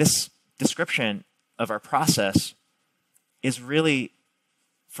this description of our process is really,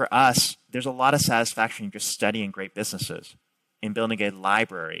 for us, there's a lot of satisfaction in just studying great businesses and building a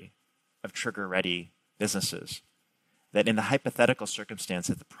library of trigger-ready businesses that in the hypothetical circumstance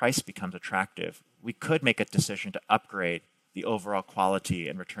that the price becomes attractive, we could make a decision to upgrade the overall quality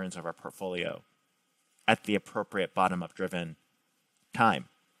and returns of our portfolio at the appropriate bottom-up driven time.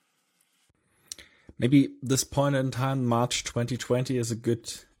 Maybe this point in time, March 2020, is a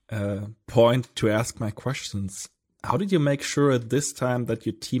good point to ask my questions. How did you make sure at this time that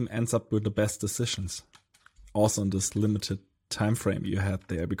your team ends up with the best decisions? Also in this limited time frame you had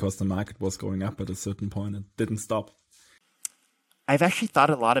there, because the market was going up at a certain point and didn't stop. I've actually thought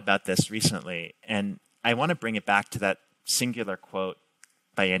a lot about this recently, and I want to bring it back to that singular quote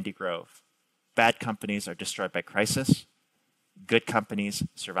by Andy Grove. Bad companies are destroyed by crisis. Good companies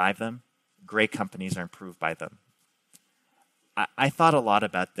survive them. Great companies are improved by them. I thought a lot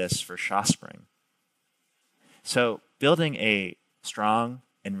about this for ShawSpring. So building a strong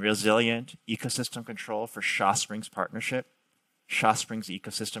and resilient ecosystem control for ShawSpring's partnership, ShawSpring's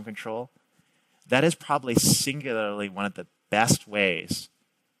ecosystem control, that is probably singularly one of the best ways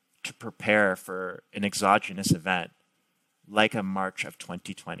to prepare for an exogenous event like a March of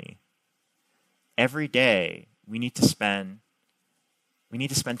 2020. Every day we need to spend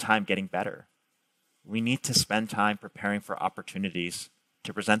time getting better. We need to spend time preparing for opportunities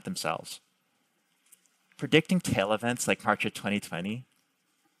to present themselves. Predicting tail events like March of 2020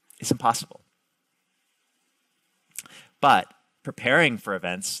 is impossible. But preparing for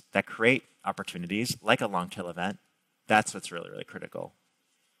events that create opportunities like a long tail event, that's what's really, really critical.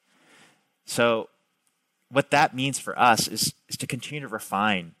 So what that means for us is to continue to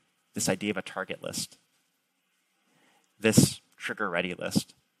refine this idea of a target list, this trigger-ready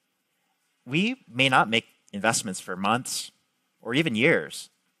list. We may not make investments for months or even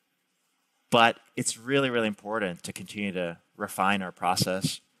years, but it's really, really important to continue to refine our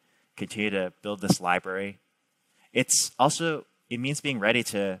process, continue to build this library. It means being ready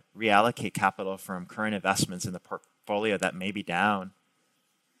to reallocate capital from current investments in the portfolio that may be down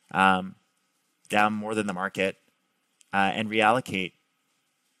more than the market, and reallocate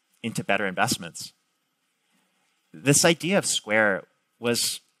into better investments. This idea of Square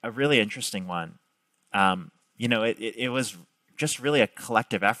was a really interesting one. It was just really a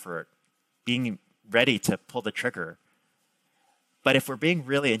collective effort, being ready to pull the trigger. But if we're being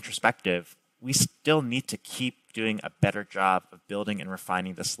really introspective, we still need to keep doing a better job of building and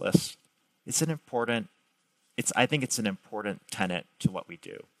refining this list. I think it's an important tenet to what we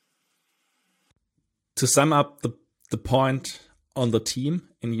do. To sum up the point on the team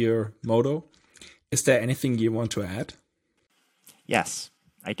in your motto, is there anything you want to add? Yes,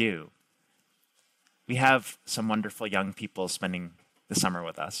 I do. We have some wonderful young people spending the summer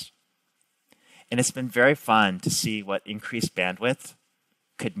with us. And it's been very fun to see what increased bandwidth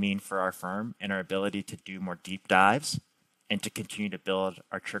could mean for our firm and our ability to do more deep dives and to continue to build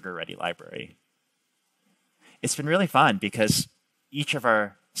our trigger-ready library. It's been really fun because each of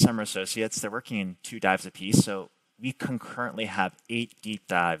our summer associates, they're working in 2 dives apiece, so we concurrently have 8 deep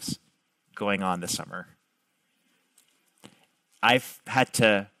dives going on this summer. I've had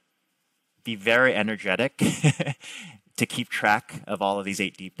to be very energetic to keep track of all of these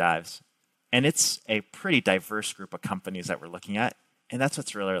 8 deep dives. And it's a pretty diverse group of companies that we're looking at, and that's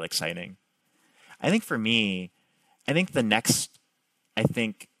what's really, really exciting. I think for me, the next,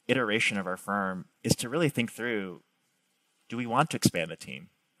 iteration of our firm is to really think through, do we want to expand the team?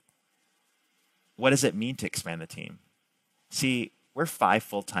 What does it mean to expand the team? See, we're 5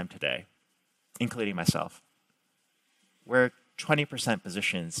 full-time today, including myself. We're 20%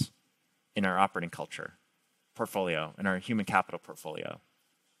 positions in our operating culture portfolio, in our human capital portfolio.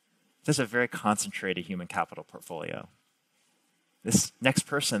 This is a very concentrated human capital portfolio. This next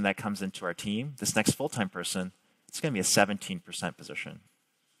person that comes into our team, this next full-time person, it's going to be a 17% position.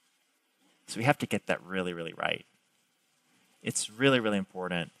 So we have to get that really, really right. It's really, really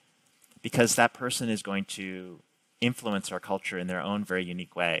important because that person is going to influence our culture in their own very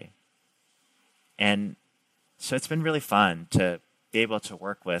unique way. And so it's been really fun to be able to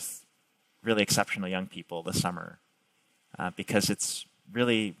work with really exceptional young people this summer because it's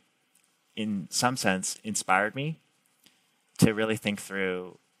really, in some sense, inspired me to really think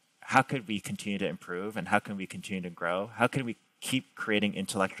through how could we continue to improve and how can we continue to grow? How can we keep creating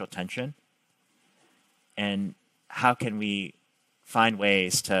intellectual tension? And how can we find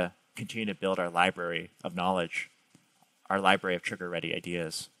ways to continue to build our library of knowledge, our library of trigger-ready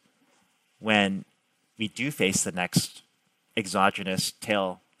ideas, when we do face the next exogenous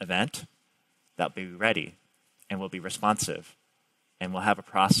tail event, that'll be ready and we'll be responsive and we'll have a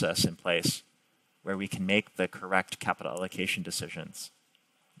process in place where we can make the correct capital allocation decisions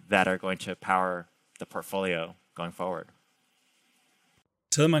that are going to power the portfolio going forward.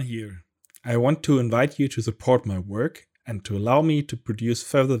 Tilman here. I want to invite you to support my work and to allow me to produce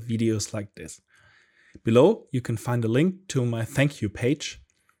further videos like this. Below, you can find a link to my thank you page.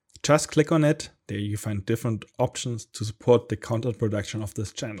 Just click on it. There you find different options to support the content production of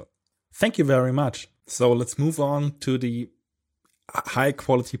this channel. Thank you very much. So let's move on to the high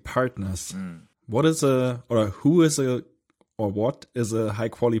quality partners. What is what is a high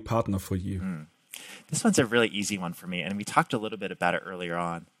quality partner for you? This one's a really easy one for me, and we talked a little bit about it earlier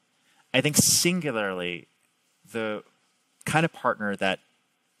on. I think singularly, the kind of partner that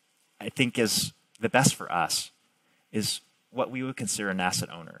I think is the best for us is what we would consider an asset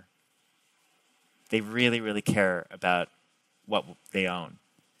owner. They really, really care about what they own.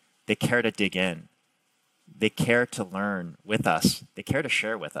 They care to dig in. They care to learn with us. They care to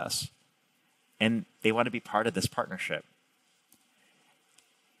share with us. And they want to be part of this partnership.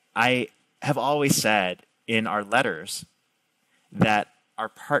 I have always said in our letters that our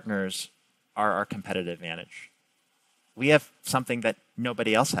partners are our competitive advantage. We have something that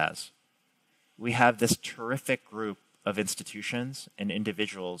nobody else has. We have this terrific group of institutions and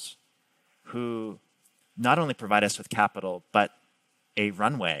individuals who not only provide us with capital, but a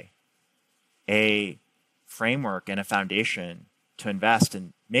runway, a framework and a foundation to invest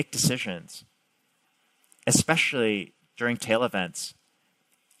and make decisions, especially during tail events.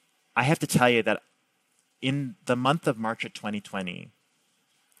 I have to tell you that in the month of March of 2020,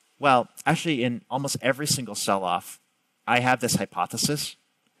 well, actually in almost every single sell-off, I have this hypothesis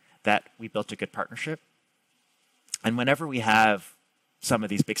that we built a good partnership. And whenever we have some of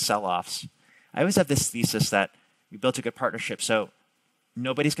these big sell-offs, I always have this thesis that we built a good partnership. So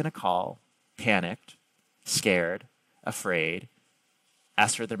nobody's going to call panicked, scared, afraid,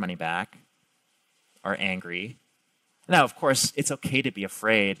 ask for their money back, or angry. Now, of course, it's okay to be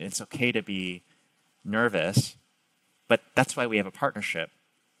afraid. And it's okay to be nervous. But that's why we have a partnership,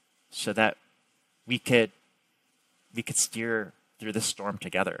 so that we could steer through this storm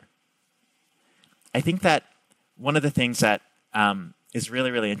together. I think that one of the things that is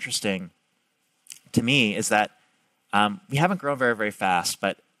really, really interesting to me is that we haven't grown very, very fast,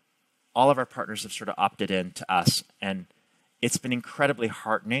 but all of our partners have sort of opted in to us. And it's been incredibly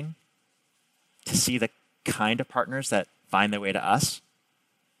heartening to see the kind of partners that find their way to us,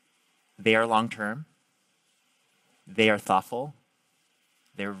 they are long-term, they are thoughtful,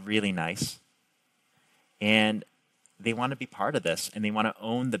 they're really nice, and they want to be part of this, and they want to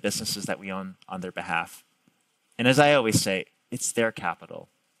own the businesses that we own on their behalf. And as I always say, it's their capital.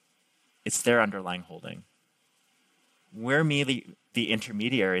 It's their underlying holding. We're merely the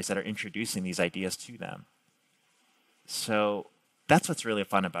intermediaries that are introducing these ideas to them. So that's what's really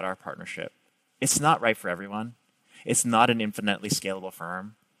fun about our partnership. It's not right for everyone. It's not an infinitely scalable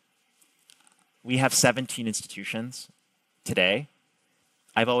firm. We have 17 institutions today.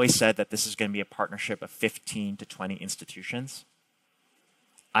 I've always said that this is going to be a partnership of 15 to 20 institutions.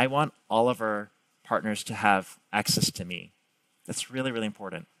 I want all of our partners to have access to me. That's really, really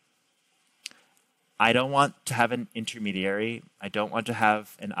important. I don't want to have an intermediary. I don't want to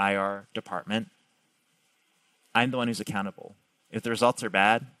have an IR department. I'm the one who's accountable. If the results are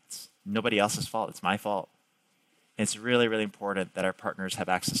bad, it's nobody else's fault. It's my fault. And it's really, really important that our partners have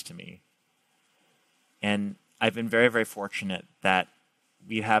access to me. And I've been very, very fortunate that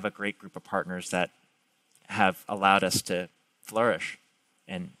we have a great group of partners that have allowed us to flourish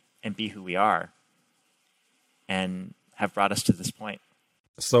and be who we are and have brought us to this point.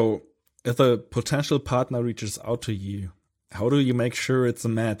 So if a potential partner reaches out to you, how do you make sure it's a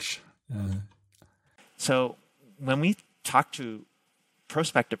match? So when we talk to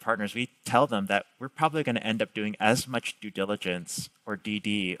prospective partners, we tell them that we're probably going to end up doing as much due diligence or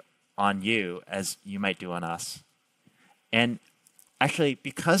DD on you as you might do on us. And actually,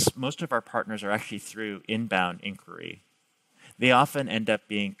 because most of our partners are actually through inbound inquiry, they often end up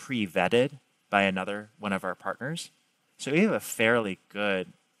being pre-vetted by another one of our partners. So we have a fairly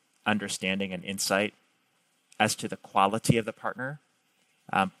good understanding and insight as to the quality of the partner,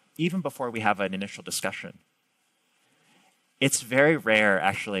 even before we have an initial discussion. It's very rare,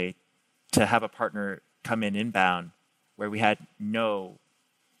 actually, to have a partner come in inbound where we had no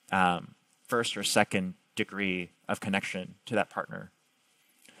first or second degree of connection to that partner.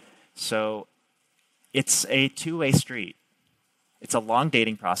 So it's a two-way street. It's a long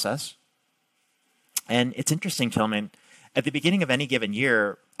dating process. And it's interesting, Tillman, at the beginning of any given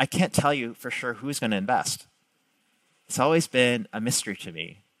year, I can't tell you for sure who's going to invest. It's always been a mystery to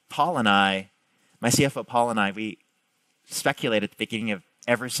me. Paul and I, my CFO Paul and I, we speculate at the beginning of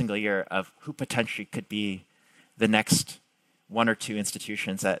every single year of who potentially could be the next one or two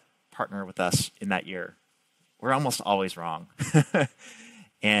institutions that partner with us in that year. We're almost always wrong.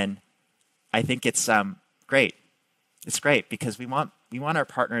 And I think it's great. It's great because we want our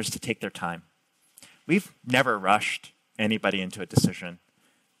partners to take their time. We've never rushed anybody into a decision.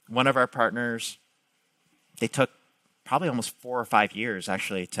 One of our partners, they took probably almost 4 or 5 years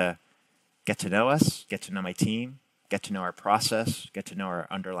actually to get to know us, get to know my team, get to know our process, get to know our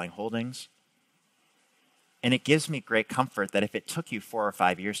underlying holdings. And it gives me great comfort that if it took you 4 or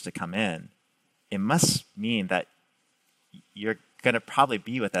 5 years to come in, it must mean that you're going to probably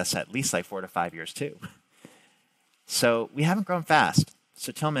be with us at least like 4 to 5 years too. So we haven't grown fast.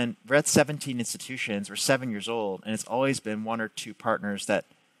 So Tillman, we're at 17 institutions, we're 7 years old, and it's always been 1 or 2 partners that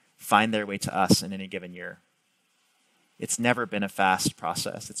find their way to us in any given year. It's never been a fast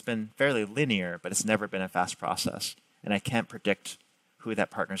process. It's been fairly linear, but it's never been a fast process. And I can't predict who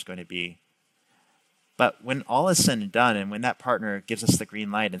that partner is going to be. But when all is said and done, and when that partner gives us the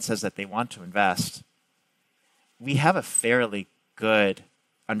green light and says that they want to invest, we have a fairly good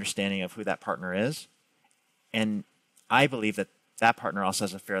understanding of who that partner is. And I believe that that partner also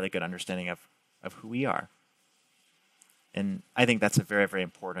has a fairly good understanding of who we are. And I think that's a very, very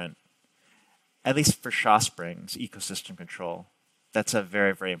important, at least for ShawSpring's ecosystem control, that's a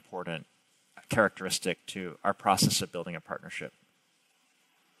very, very important characteristic to our process of building a partnership.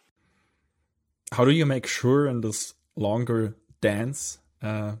 How do you make sure in this longer dance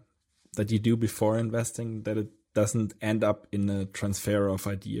that you do before investing that it doesn't end up in a transfer of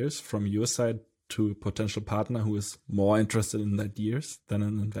ideas from your side to a potential partner who is more interested in ideas than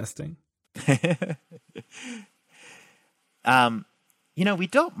in investing? We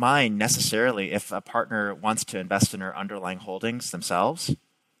don't mind necessarily if a partner wants to invest in our underlying holdings themselves.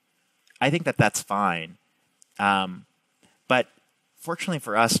 I think that that's fine. But fortunately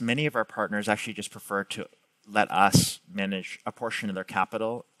for us, many of our partners actually just prefer to let us manage a portion of their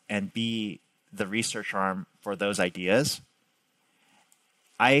capital and be the research arm for those ideas.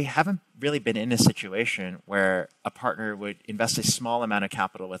 I haven't really been in a situation where a partner would invest a small amount of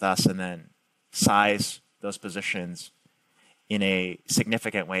capital with us and then size those positions in a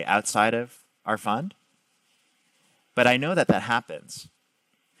significant way outside of our fund. But I know that that happens.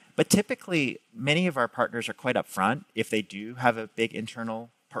 But typically, many of our partners are quite upfront if they do have a big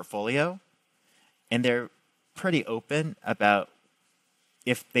internal portfolio. And they're pretty open about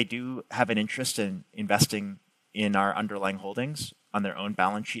if they do have an interest in investing in our underlying holdings on their own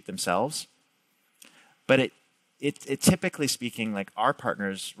balance sheet themselves. But it typically speaking, like our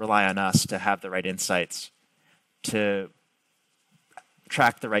partners rely on us to have the right insights, to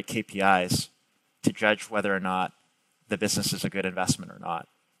track the right KPIs, to judge whether or not the business is a good investment or not.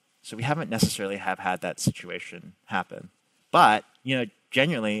 So we haven't necessarily have had that situation happen. But,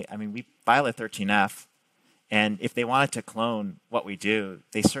 genuinely, I mean, we file a 13F, and if they wanted to clone what we do,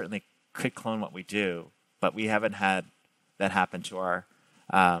 they certainly could clone what we do, but we haven't had that happen to our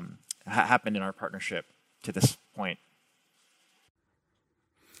happen in our partnership to this point.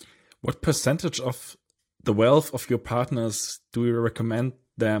 What percentage of the wealth of your partners do you recommend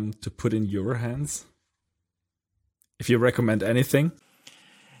them to put in your hands? If you recommend anything?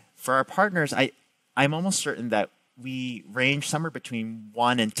 For our partners, I'm almost certain that we range somewhere between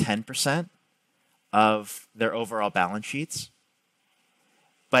 1 and 10% of their overall balance sheets.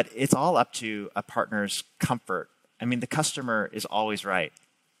 But it's all up to a partner's comfort. I mean, the customer is always right.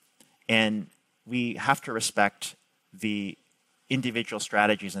 And we have to respect the individual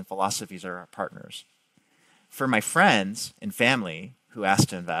strategies and philosophies of our partners. For my friends and family who ask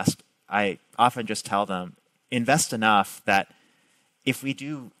to invest, I often just tell them, invest enough that if we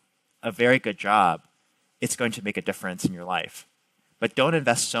do a very good job, it's going to make a difference in your life. But don't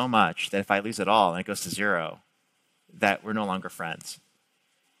invest so much that if I lose it all and it goes to zero, that we're no longer friends.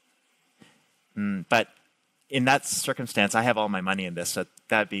 But in that circumstance, I have all my money in this, so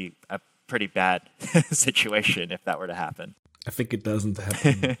that'd be a pretty bad situation if that were to happen. I think it doesn't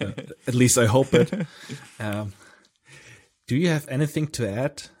happen. At least I hope it. Do you have anything to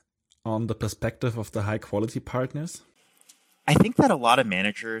add on the perspective of the high quality partners? I think that a lot of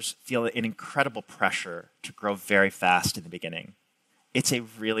managers feel an incredible pressure to grow very fast in the beginning. It's a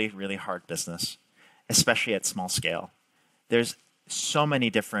really, really hard business, especially at small scale. There's so many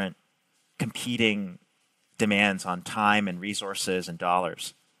different competing demands on time and resources and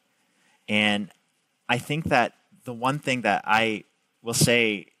dollars. And I think that the one thing that I will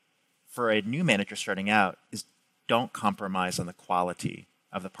say for a new manager starting out is don't compromise on the quality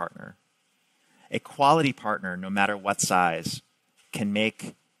of the partner. A quality partner, no matter what size, can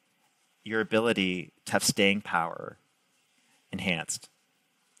make your ability to have staying power enhanced.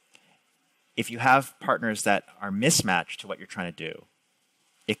 If you have partners that are mismatched to what you're trying to do,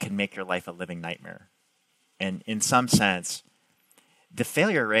 it can make your life a living nightmare. And in some sense, the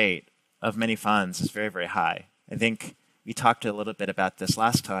failure rate of many funds is very, very high. I think we talked a little bit about this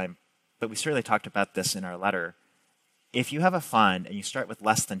last time, but we certainly talked about this in our letter. If you have a fund and you start with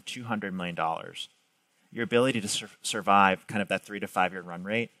less than $200 million, your ability to survive kind of that 3 to 5 year run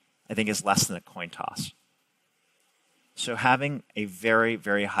rate, I think is less than a coin toss. So having a very,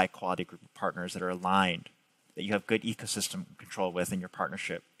 very high quality group of partners that are aligned, that you have good ecosystem control with in your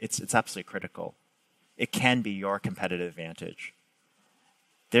partnership, it's absolutely critical. It can be your competitive advantage.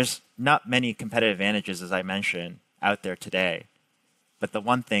 There's not many competitive advantages, as I mentioned, out there today. But the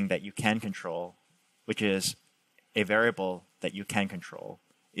one thing that you can control, which is a variable that you can control,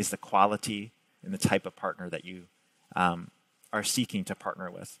 is the quality and the type of partner that you are seeking to partner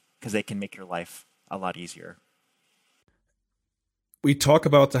with, because they can make your life a lot easier. We talk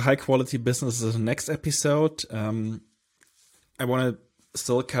about the high quality business in the next episode. I want to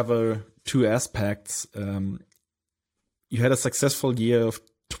still cover two aspects. You had a successful year of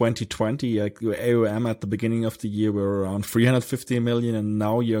 2020. Like your AUM at the beginning of the year were around 350 million, and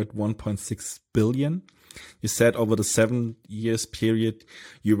now you're at 1.6 billion. You said over the 7 years period,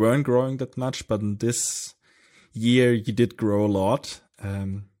 you weren't growing that much, but in this year you did grow a lot.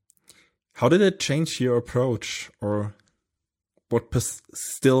 How did it change your approach, or what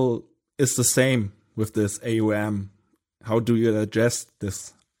still is the same with this AUM? How do you adjust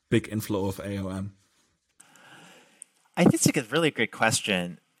this big inflow of AUM? I think it's a really great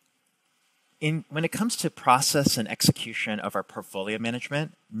question. When it comes to process and execution of our portfolio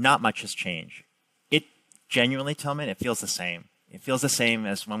management, not much has changed. It genuinely, Tillman, it feels the same. It feels the same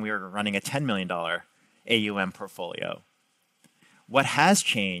as when we were running a $10 million AUM portfolio. What has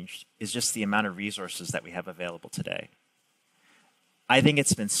changed is just the amount of resources that we have available today. I think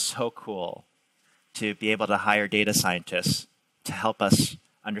it's been so cool to be able to hire data scientists to help us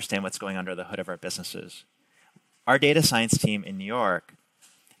understand what's going under the hood of our businesses. Our data science team in New York,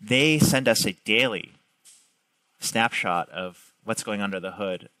 they send us a daily snapshot of what's going under the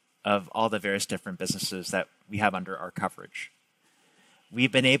hood of all the various different businesses that we have under our coverage.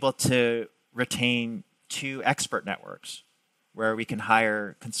 We've been able to retain 2 expert networks where we can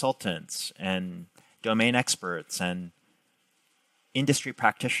hire consultants and domain experts and industry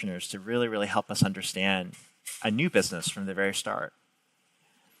practitioners to really, really help us understand a new business from the very start.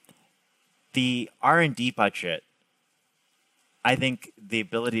 The R&D budget, I think the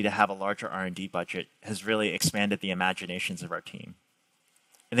ability to have a larger R&D budget has really expanded the imaginations of our team.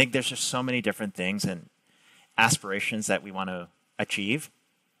 I think there's just so many different things and aspirations that we want to achieve.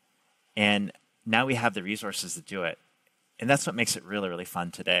 And now we have the resources to do it. And that's what makes it really, really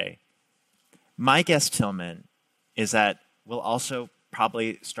fun today. My guess, Tillman, is that we'll also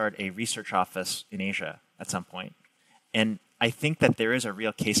probably start a research office in Asia at some point. And I think that there is a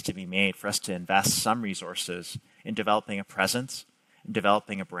real case to be made for us to invest some resources in developing a presence, in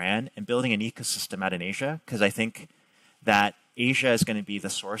developing a brand, and building an ecosystem out in Asia, because I think that Asia is going to be the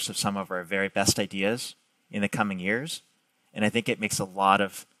source of some of our very best ideas in the coming years. And I think it makes a lot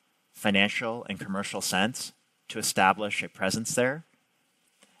of financial and commercial sense to establish a presence there.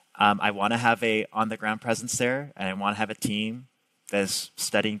 I want to have a on-the-ground presence there, and I want to have a team that's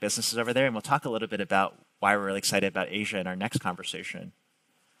studying businesses over there. And we'll talk a little bit about why we're really excited about Asia in our next conversation.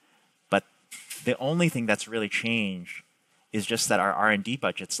 But the only thing that's really changed is just that our R&D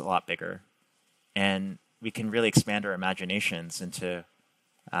budget's a lot bigger, and we can really expand our imaginations into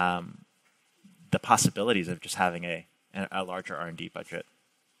the possibilities of just having a larger R&D budget.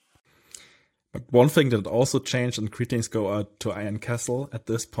 But one thing that also changed, and greetings go out to Ian Castle at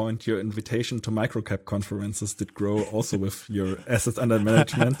this point, your invitation to microcap conferences did grow also with your assets under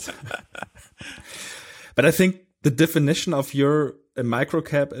management. But I think the definition of your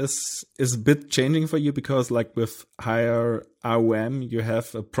microcap is a bit changing for you, because like with higher ROM, you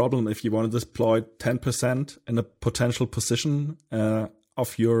have a problem if you want to deploy 10% in a potential position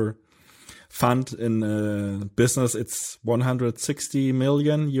of your fund in a business. It's 160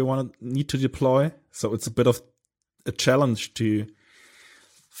 million you need to deploy. So it's a bit of a challenge to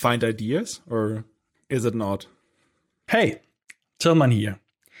find ideas, or is it not? Hey, Tillman here.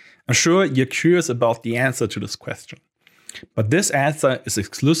 I'm sure you're curious about the answer to this question, but this answer is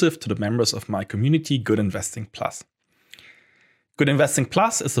exclusive to the members of my community, Good Investing Plus. Good Investing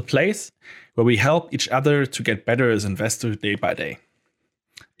Plus is a place where we help each other to get better as investors day by day.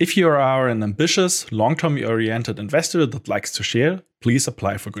 If you are an ambitious, long-term oriented investor that likes to share, please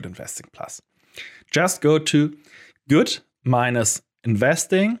apply for Good Investing Plus. Just go to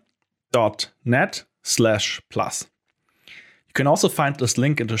good-investing.net/plus. You can also find this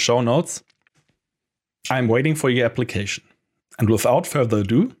link in the show notes. I'm waiting for your application. And without further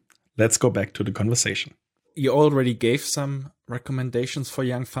ado, let's go back to the conversation. You already gave some recommendations for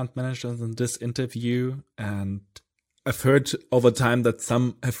young fund managers in this interview, and I've heard over time that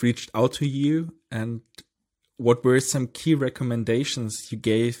some have reached out to you. And what were some key recommendations you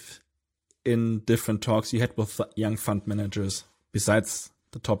gave in different talks you had with young fund managers, besides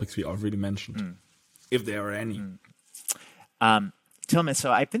the topics we already mentioned, if there are any? Tillman,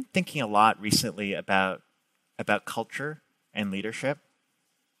 so I've been thinking a lot recently about culture and leadership.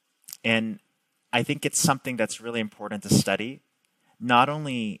 And I think it's something that's really important to study, not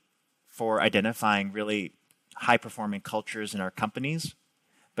only for identifying really high-performing cultures in our companies,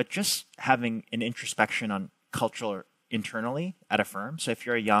 but just having an introspection on culture internally at a firm. So if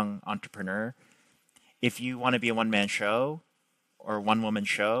you're a young entrepreneur, if you want to be a one-man show or one-woman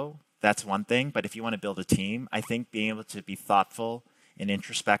show, that's one thing. But if you want to build a team, I think being able to be thoughtful and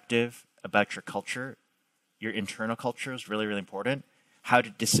introspective about your culture, your internal culture, is really, really important. How do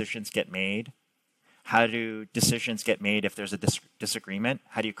decisions get made? How do decisions get made if there's a disagreement?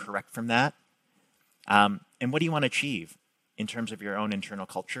 How do you correct from that? And what do you want to achieve in terms of your own internal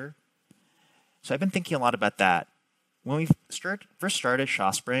culture? So I've been thinking a lot about that. When we first started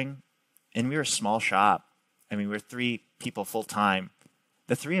ShawSpring, and we were a small shop, we were 3 people full-time.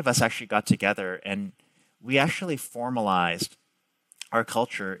 The 3 of us actually got together, and we actually formalized our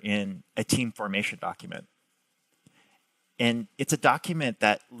culture in a team formation document. And it's a document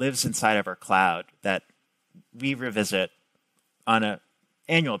that lives inside of our cloud that we revisit on an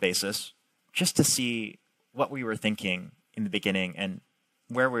annual basis just to see what we were thinking in the beginning and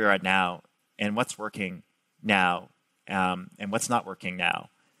where we are at now and what's working now and what's not working now.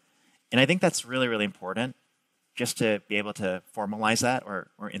 And I think that's really, really important, just to be able to formalize that or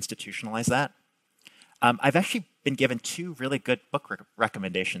institutionalize that. I've actually been given 2 really good book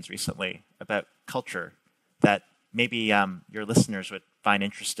recommendations recently about culture that maybe your listeners would find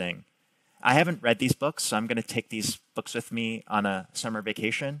interesting. I haven't read these books, so I'm going to take these books with me on a summer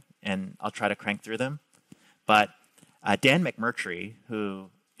vacation, and I'll try to crank through them. But Dan McMurtry, who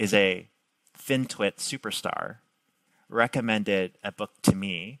is a FinTwit superstar, recommended a book to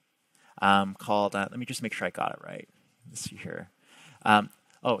me called, let me just make sure I got it right. Let's see here.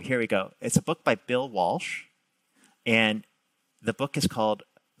 Here we go. It's a book by Bill Walsh, and the book is called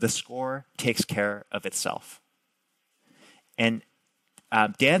the score takes care of itself. And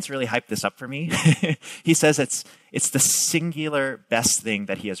Dan's really hyped this up for me. He says it's the singular best thing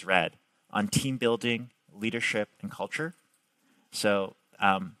that he has read on team building, leadership, and culture. So,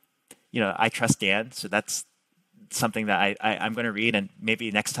 I trust Dan. So that's something that I'm going to read. And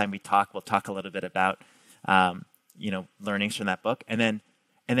maybe next time we talk, we'll talk a little bit about, learnings from that book. And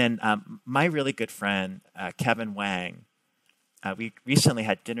then my really good friend, Kevin Wang, we recently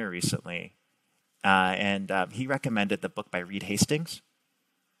had dinner recently. And he recommended the book by Reed Hastings,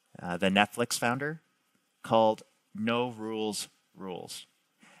 the Netflix founder, called No Rules, Rules.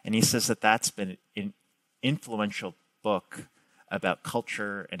 And he says that that's been an influential book about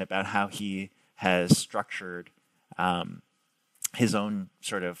culture and about how he has structured his own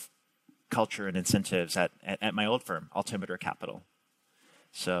sort of culture and incentives at my old firm, Altimeter Capital.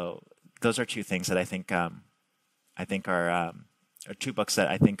 So those are two things that I think are two books that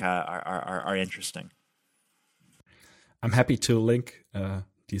I think are interesting. I'm happy to link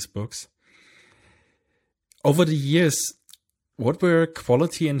these books. Over the years, what were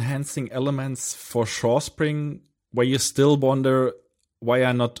quality enhancing elements for ShawSpring where you still wonder why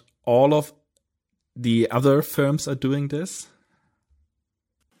are not all of the other firms are doing this?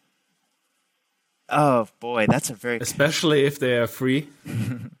 Oh boy, that's a very... Especially if they are free.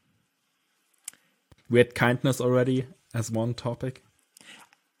 We had kindness already as one topic.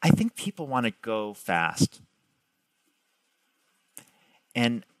 I think people want to go fast.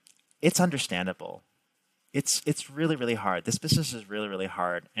 And it's understandable. It's really, really hard. This business is really, really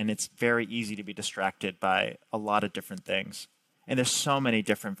hard. And it's very easy to be distracted by a lot of different things. And there's so many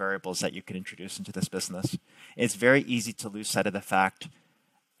different variables that you can introduce into this business. It's very easy to lose sight of the fact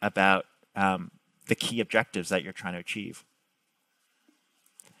about the key objectives that you're trying to achieve.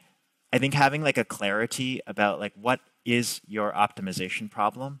 I think having like a clarity about like what is your optimization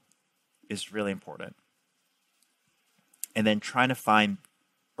problem is really important. And then trying to find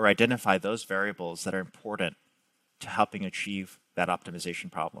or identify those variables that are important to helping achieve that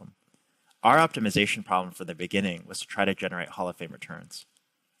optimization problem. Our optimization problem from the beginning was to try to generate Hall of Fame returns.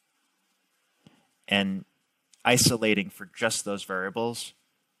 And isolating for just those variables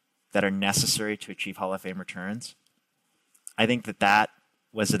that are necessary to achieve Hall of Fame returns, I think that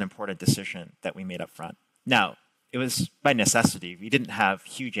was an important decision that we made up front. Now, it was by necessity. We didn't have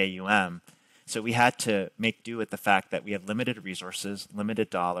huge AUM, so we had to make do with the fact that we had limited resources, limited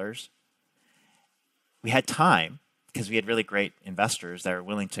dollars. We had time because we had really great investors that are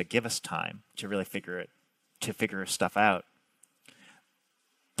willing to give us time to really figure stuff out.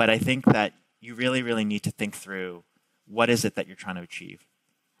 But I think that you really, really need to think through what is it that you're trying to achieve.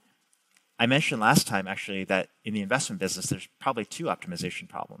 I mentioned last time, actually, that in the investment business, there's probably two optimization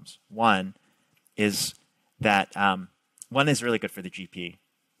problems. One is that one is really good for the GP.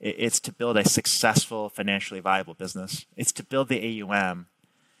 It's to build a successful, financially viable business. It's to build the AUM,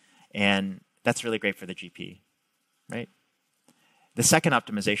 and that's really great for the GP, right? The second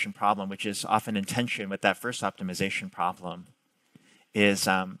optimization problem, which is often in tension with that first optimization problem, is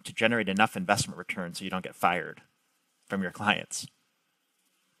to generate enough investment return so you don't get fired from your clients.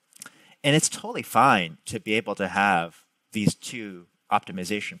 And it's totally fine to be able to have these two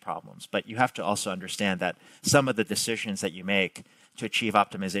optimization problems, but you have to also understand that some of the decisions that you make to achieve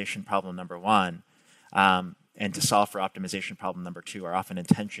optimization problem number one and to solve for optimization problem number two are often in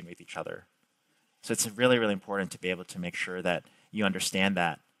tension with each other. So it's really, really important to be able to make sure that you understand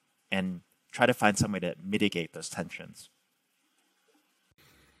that and try to find some way to mitigate those tensions.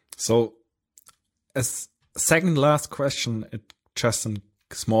 So as second last question, just a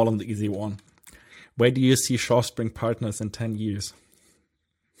small and easy one. Where do you see ShawSpring Partners in 10 years?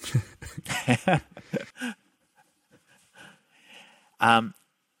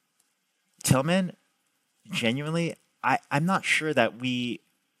 Tillman, genuinely, I'm not sure that we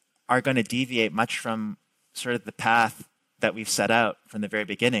are going to deviate much from sort of the path that we've set out from the very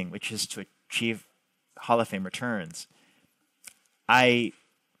beginning, which is to achieve Hall of Fame returns. I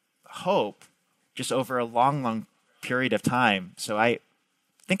hope just over a long, long period of time. So I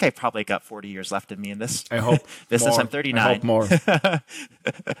think I've probably got 40 years left in me in this business. I'm 39. I hope more.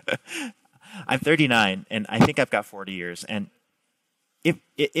 I'm 39, and I think I've got 40 years. And if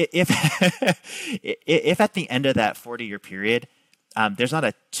if at the end of that 40-year period, there's not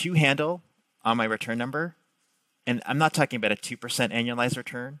a 2 handle on my return number, and I'm not talking about a 2% annualized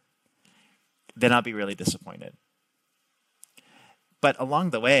return, then I'll be really disappointed. But along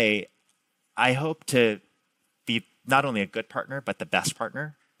the way, I hope to be not only a good partner, but the best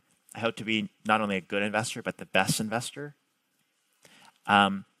partner. I hope to be not only a good investor, but the best investor.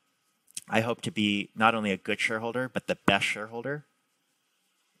 I hope to be not only a good shareholder, but the best shareholder.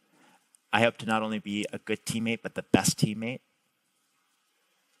 I hope to not only be a good teammate, but the best teammate.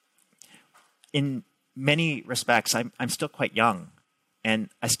 In many respects, I'm still quite young, and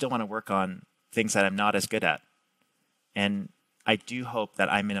I still want to work on things that I'm not as good at. And I do hope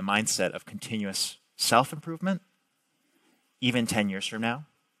that I'm in a mindset of continuous self-improvement, even 10 years from now.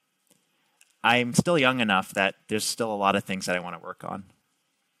 I'm still young enough that there's still a lot of things that I want to work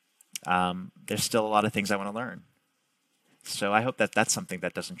on. There's still a lot of things I want to learn. So I hope that that's something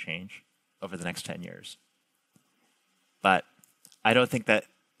that doesn't change over the next 10 years. But I don't think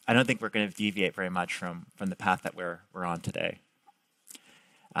we're going to deviate very much from the path that we're on today.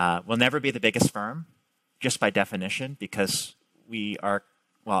 We'll never be the biggest firm, just by definition, because my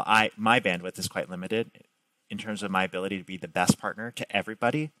bandwidth is quite limited in terms of my ability to be the best partner to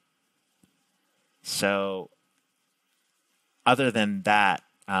everybody. So other than that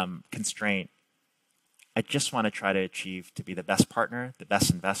constraint, I just want to try to achieve to be the best partner, the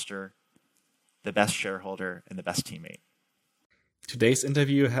best investor, the best shareholder, and the best teammate. Today's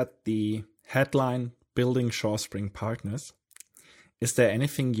interview had the headline, Building ShawSpring Partners. Is there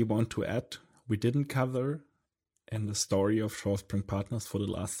anything you want to add we didn't cover in the story of ShawSpring Partners for the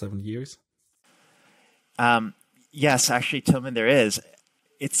last 7 years? Yes, actually, Tillman, there is.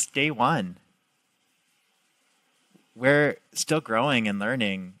 It's day one. We're still growing and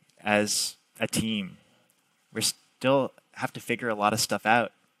learning as a team. We still have to figure a lot of stuff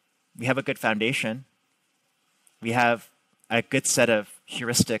out. We have a good foundation. We have a good set of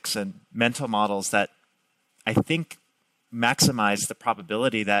heuristics and mental models that I think maximize the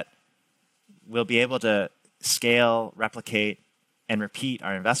probability that we'll be able to scale, replicate, and repeat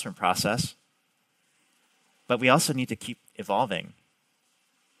our investment process. But we also need to keep evolving.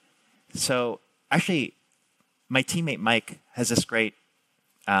 So actually, my teammate Mike has this great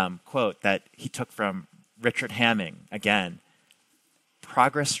quote that he took from Richard Hamming. Again,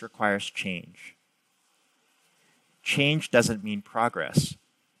 progress requires change. Change doesn't mean progress,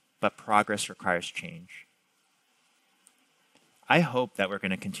 but progress requires change. I hope that we're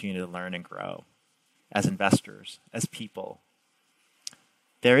going to continue to learn and grow as investors, as people.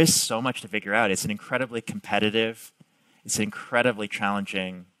 There is so much to figure out. It's an incredibly competitive, it's an incredibly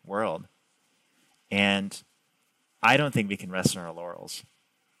challenging world. And I don't think we can rest on our laurels.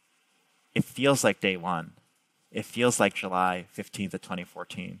 It feels like day one. It feels like July 15th of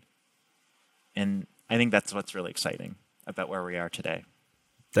 2014. And I think that's what's really exciting about where we are today.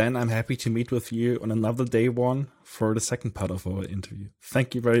 Then I'm happy to meet with you on another day one for the second part of our interview.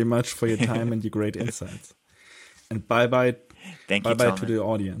 Thank you very much for your time and your great insights. And bye-bye. Thank you, bye-bye to the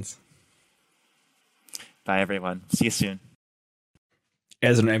audience. Bye, everyone. See you soon.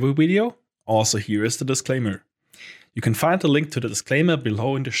 As in every video, also here is the disclaimer. You can find the link to the disclaimer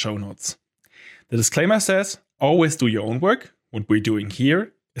below in the show notes. The disclaimer says, always do your own work. What we're doing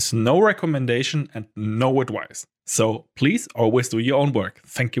here is no recommendation and no advice. So please always do your own work.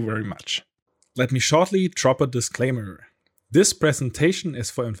 Thank you very much. Let me shortly drop a disclaimer. This presentation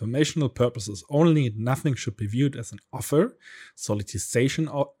is for informational purposes only. Nothing should be viewed as an offer, solicitation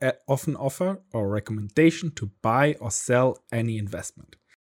of an offer, or recommendation to buy or sell any investment.